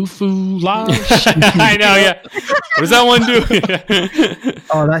Mabufu Lodge? I know, yeah. What does that one do?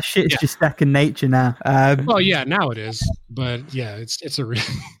 Oh, that shit's just second nature now. Well, yeah, now it is. But yeah, it's a real.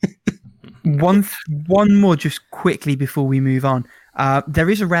 One more just quickly before we move on. There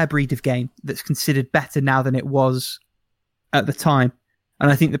is a rare breed of game that's considered better now than it was at the time.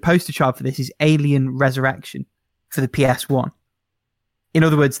 And I think the poster child for this is Alien Resurrection for the PS1. In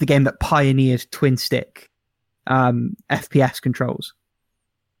other words, the game that pioneered twin stick FPS controls.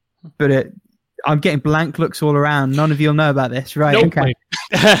 But I'm getting blank looks all around. None of you'll know about this, right? Nope. Okay.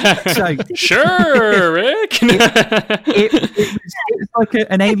 So, sure, Rick. it was like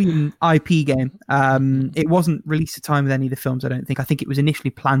an Alien IP game. It wasn't released at time with any of the films, I don't think. I think it was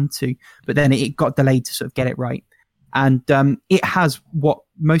initially planned to, but then it got delayed to sort of get it right. And it has what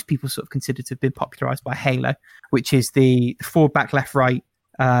most people sort of consider to have been popularized by Halo, which is the forward, back, left, right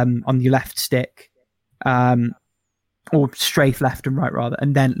on your left stick, or strafe left and right rather,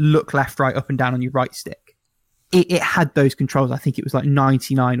 and then look left, right, up and down on your right stick. It had those controls. I think it was like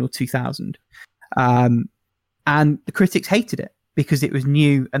 99 or 2000. And the critics hated it because it was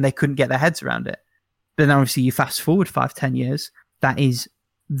new and they couldn't get their heads around it. But then obviously you fast forward 5-10 years, that is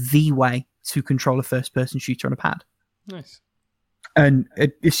the way to control a first-person shooter on a pad. Nice. And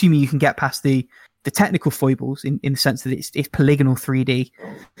assuming you can get past the technical foibles in the sense that it's polygonal 3D,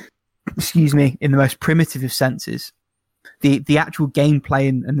 excuse me, in the most primitive of senses, the actual gameplay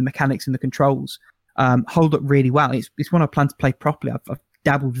and the mechanics and the controls hold up really well. It's one I plan to play properly. I've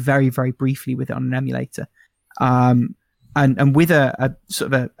dabbled very, very briefly with it on an emulator. And with a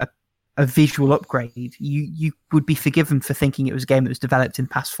sort of a visual upgrade, you would be forgiven for thinking it was a game that was developed in the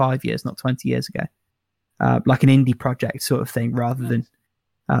past 5 years, not 20 years ago. Like an indie project sort of thing, rather than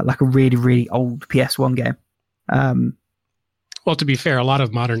like a really, really old PS1 game. Well, to be fair, a lot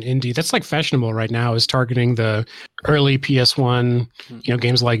of modern indie that's like fashionable right now is targeting the early PS1,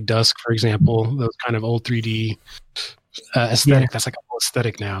 games like Dusk, for example, those kind of old 3D aesthetic. That's like a whole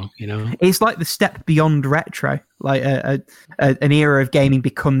aesthetic now, It's like the step beyond retro, like an era of gaming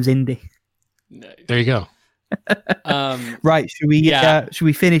becomes indie. There you go. Right, should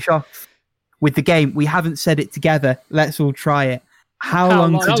we finish off with the game? We haven't said it together. Let's all try it. How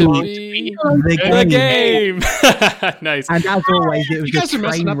long to beat the game? Nice. And as always, it was you guys a are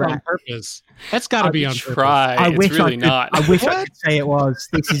messing train up on wreck. purpose. That's got to be on purpose. I wish it's really not. I wish I could say it was.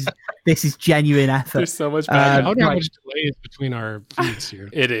 This is genuine effort. There's so much bad. I wonder how much delay is between our feeds here.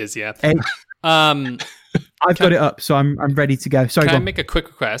 It is, yeah. I've got it up, so I'm ready to go. Sorry, can I make a quick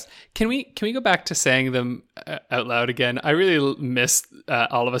request? Can we go back to saying them out loud again? I really miss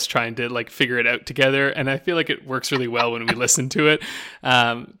all of us trying to like figure it out together, and I feel like it works really well when we listen to it.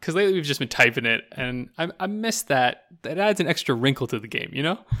 Because lately we've just been typing it, and I miss that. That adds an extra wrinkle to the game,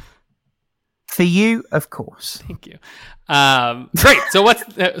 For you, of course. Thank you. Great. So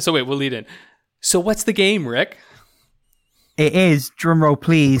wait, we'll lead in. So what's the game, Rick? It is, drum roll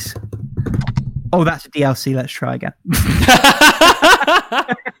please. Oh, that's a DLC. Let's try again.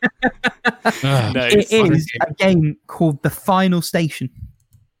 Nice. It is a game called The Final Station.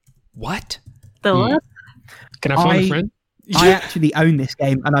 What? The what? Can I phone a friend? I actually own this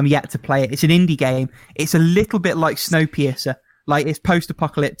game, and I'm yet to play it. It's an indie game. It's a little bit like Snowpiercer. Like, it's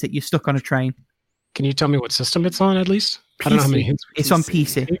post-apocalyptic. You're stuck on a train. Can you tell me what system it's on, at least? I don't know how many hints. It's on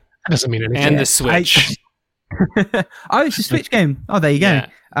PC. That doesn't mean anything. And the Switch. Oh, it's a Switch game. Oh, there you go.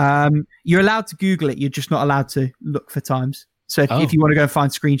 Yeah. You're allowed to Google it. You're just not allowed to look for times. So if you want to go and find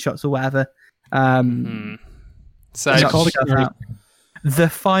screenshots or whatever, So it's called The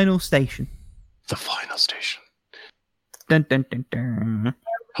Final Station. The Final Station. Dun, dun, dun, dun.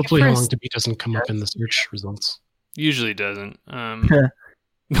 Hopefully, How Long to Beat doesn't come up in the search results. usually doesn't.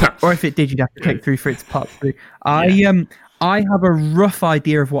 Or if it did, you'd have to click through for it to pop through. I have a rough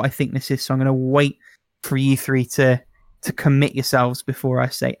idea of what I think this is, so I'm going to wait for you three to commit yourselves before I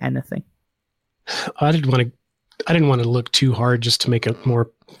say anything. I didn't want to look too hard just to make it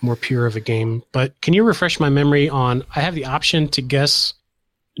more pure of a game. But can you refresh my memory on? I have the option to guess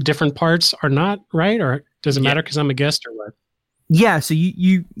different parts or not, right? Or does it matter because I'm a guest or what? Yeah. So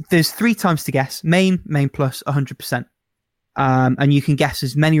you there's 3 times to guess: main plus 100%, and you can guess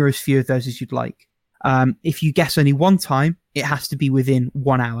as many or as few of those as you'd like. If you guess only 1 time, it has to be within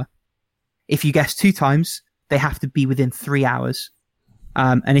 1 hour. If you guess 2 times, they have to be within 3 hours.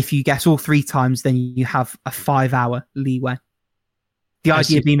 And if you guess all 3 times, then you have a 5-hour leeway. The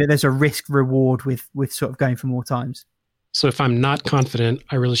idea being that there's a risk reward with sort of going for more times. So if I'm not confident,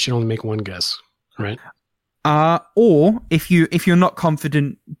 I really should only make 1 guess, right? Or if you're not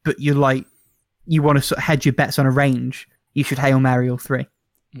confident, but you want to sort of hedge your bets on a range, you should Hail Mary all 3.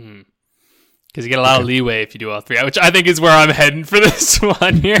 Because you get a lot of leeway if you do all 3, which I think is where I'm heading for this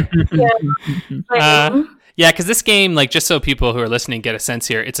one here. Yeah, because this game, like, just so people who are listening get a sense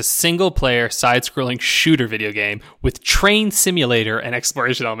here, it's a single-player, side-scrolling shooter video game with train simulator and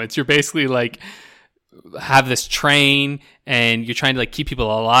exploration elements. You're basically, like, have this train, and you're trying to, like, keep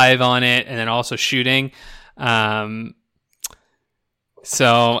people alive on it, and then also shooting. I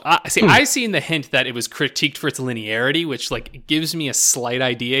seen the hint that it was critiqued for its linearity, which, like, gives me a slight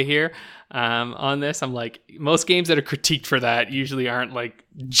idea here. On this, I'm like, most games that are critiqued for that usually aren't like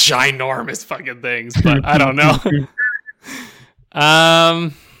ginormous fucking things, but I don't know.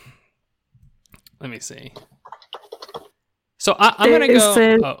 Let me see. So I'm gonna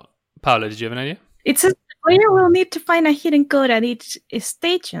go. Paula, did you have an idea? It says the player will need to find a hidden code at each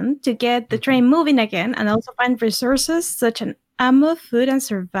station to get the train moving again, and also find resources such as ammo, food, and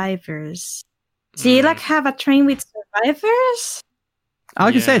survivors. So you like have a train with survivors? I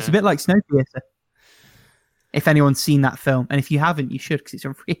was going to say, it's a bit like Snowpiercer. If anyone's seen that film. And if you haven't, you should, because it's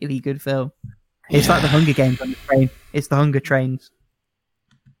a really good film. It's like the Hunger Games on the train. It's the Hunger Trains.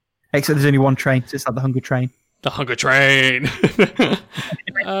 Except there's only 1 train, so it's like the Hunger Train. The Hunger Train!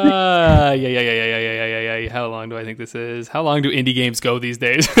 Yeah. How long do I think this is? How long do indie games go these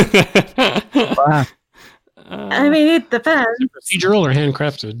days? Wow. I mean, it depends. Procedural or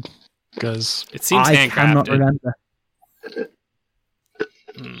handcrafted? Because It seems I cannot handcrafted. remember.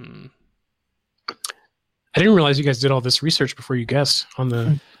 I didn't realize you guys did all this research before you guessed on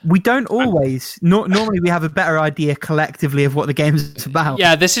the. We don't always. Normally, we have a better idea collectively of what the game is about.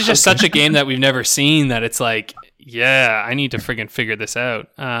 Yeah, this is just such a game that we've never seen that it's like, yeah, I need to friggin' figure this out.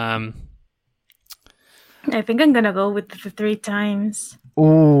 I think I'm gonna go with the 3 times.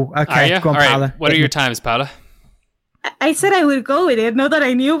 Oh, Are okay. you? Go on, All right. Paula. What are your times, Paula? I said I would go with it, not that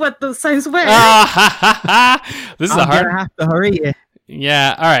I knew what those times were. Ah, ha, ha, ha. This is a I'm hard. gonna have to hurry you.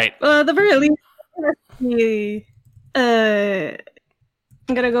 Yeah. All right. Well, at the very least,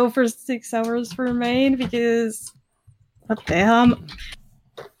 I'm gonna go for 6 hours for main because what the hell?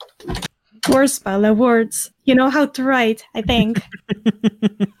 Words, Paula, words. You know how to write, I think.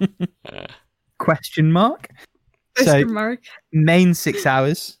 Question mark. Question mark. Main 6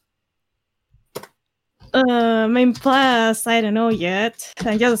 hours. Main plus, I don't know yet.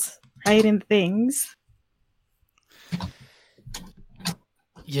 I'm just writing things.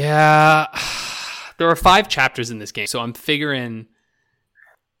 Yeah. There are 5 chapters in this game, so I'm figuring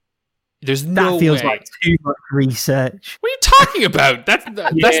there's That no feels way. like too much research. What are you talking about?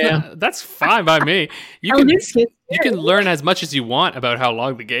 That's fine by me. You can learn as much as you want about how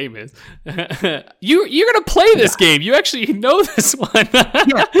long the game is. You're gonna play this game. You actually know this one.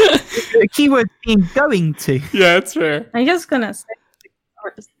 Yeah. The keyword being going to. Yeah, that's fair. I'm just gonna say 6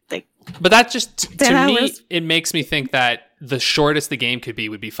 hours. Like, But that just to 10 me, hours. it makes me think that the shortest the game could be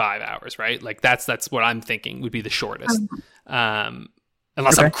would be 5 hours, right? Like that's what I'm thinking would be the shortest.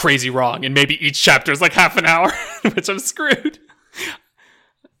 Unless I'm crazy wrong, and maybe each chapter is like half an hour, which I'm screwed.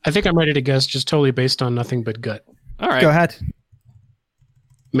 I think I'm ready to guess, just totally based on nothing but gut. All right. Go ahead.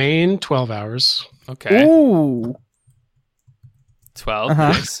 Main 12 hours. Okay. Ooh. 12.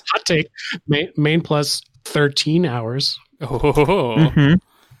 Uh-huh. Yes. Hot take. Main plus 13 hours. Oh. Mhm.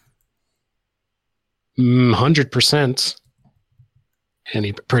 100%.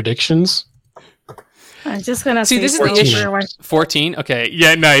 Any predictions? I'm just gonna See, say this is the 14 issue. for one. 14. Okay.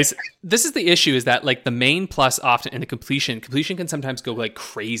 Yeah, nice. This is the issue is that like the main plus often and the completion can sometimes go like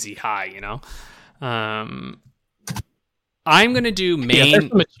crazy high, you know? I'm going to do Yeah, main.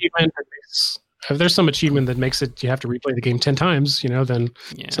 if there's some achievement that makes it you have to replay the game 10 times, then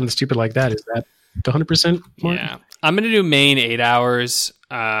Yeah. something stupid like that. Is that the 100% mark? Yeah. I'm going to do main 8 hours,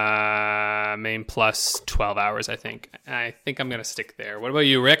 main plus 12 hours, I think. I think I'm going to stick there. What about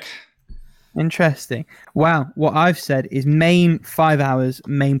you, Rick? Interesting. Wow. What I've said is main 5 hours,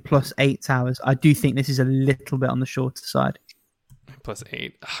 main plus 8 hours. I do think this is a little bit on the shorter side. Plus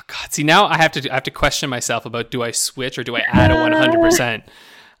 8. Oh god. See, now I have to question myself about do I switch or do I add a 100%?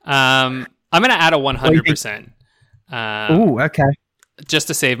 I'm going to add a 100%. Oh, okay. Just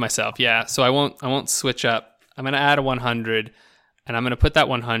to save myself. Yeah. So I won't switch up. I'm going to add a 100 and I'm going to put that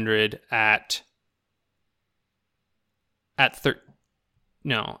 100 at how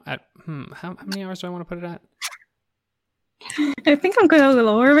many hours do I want to put it at? I think I'm gonna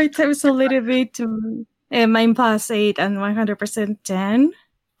lower my times a little bit to mine plus 8 and 100% 10.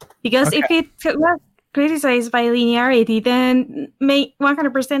 Because if it was criticized by linearity, then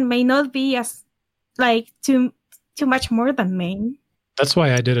 100% may not be as like too much more than main. That's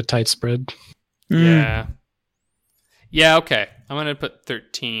why I did a tight spread. Yeah. Yeah, okay. I'm going to put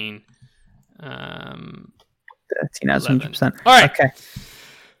 13. 13 hours, 100%. All right. Okay.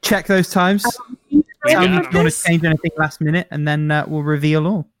 Check those times. Tell me if you want to change anything last minute, and then we'll reveal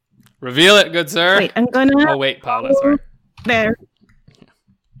all. Reveal it, good sir. Wait, I'm gonna. Oh, wait, Paula, sorry. There.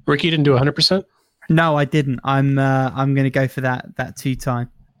 Ricky didn't do 100%? No, I didn't. I'm going to go for that 2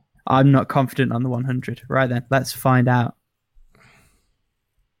 time. I'm not confident on the 100. Right then, let's find out.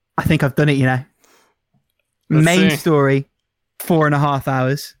 I think I've done it. Let's Main see. story, 4.5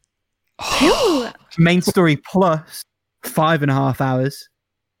 hours. Ooh, Main story plus 5.5 hours.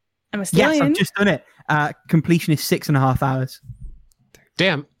 I'm still Yes, in. I've just done it. Completion is 6.5 hours.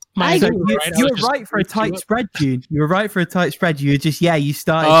 Damn. So I was you were just right for a mixing you tight up. spread, June. You were right for a tight spread. You were just you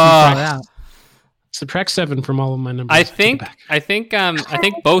started too Oh. far out. Subtract 7 from all of my numbers. I Take it think back. I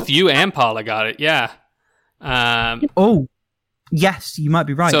think both you and Paula got it. Yeah. Oh, yes, you might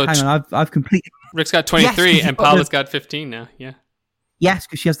be right. So Hang on, I've completed. Rick's got 23 Yes, and got Paula's got 15 now. Yeah. Yes,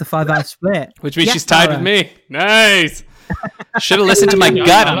 because she has the 5 hour split. Which means Yes, she's tied with Paula. me. Nice. Should have listened to my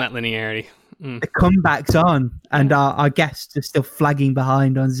gut on that linearity. The comeback's on, and our guests are still flagging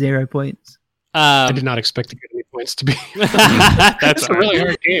behind on 0 points. I did not expect to get any points to be. That's It's a really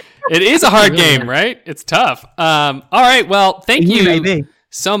hard game. It is a hard Really game, hard. right? It's tough. All right. Well, thank you Maybe.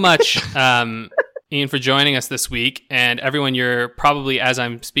 so much, Ian, for joining us this week. And everyone, you're probably, as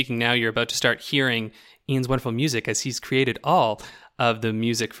I'm speaking now, you're about to start hearing Ian's wonderful music as he's created all of the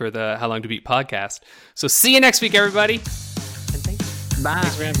music for the How Long to Beat podcast. So see you next week, everybody. And thank you. Bye.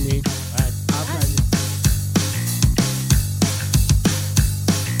 Thanks for having me.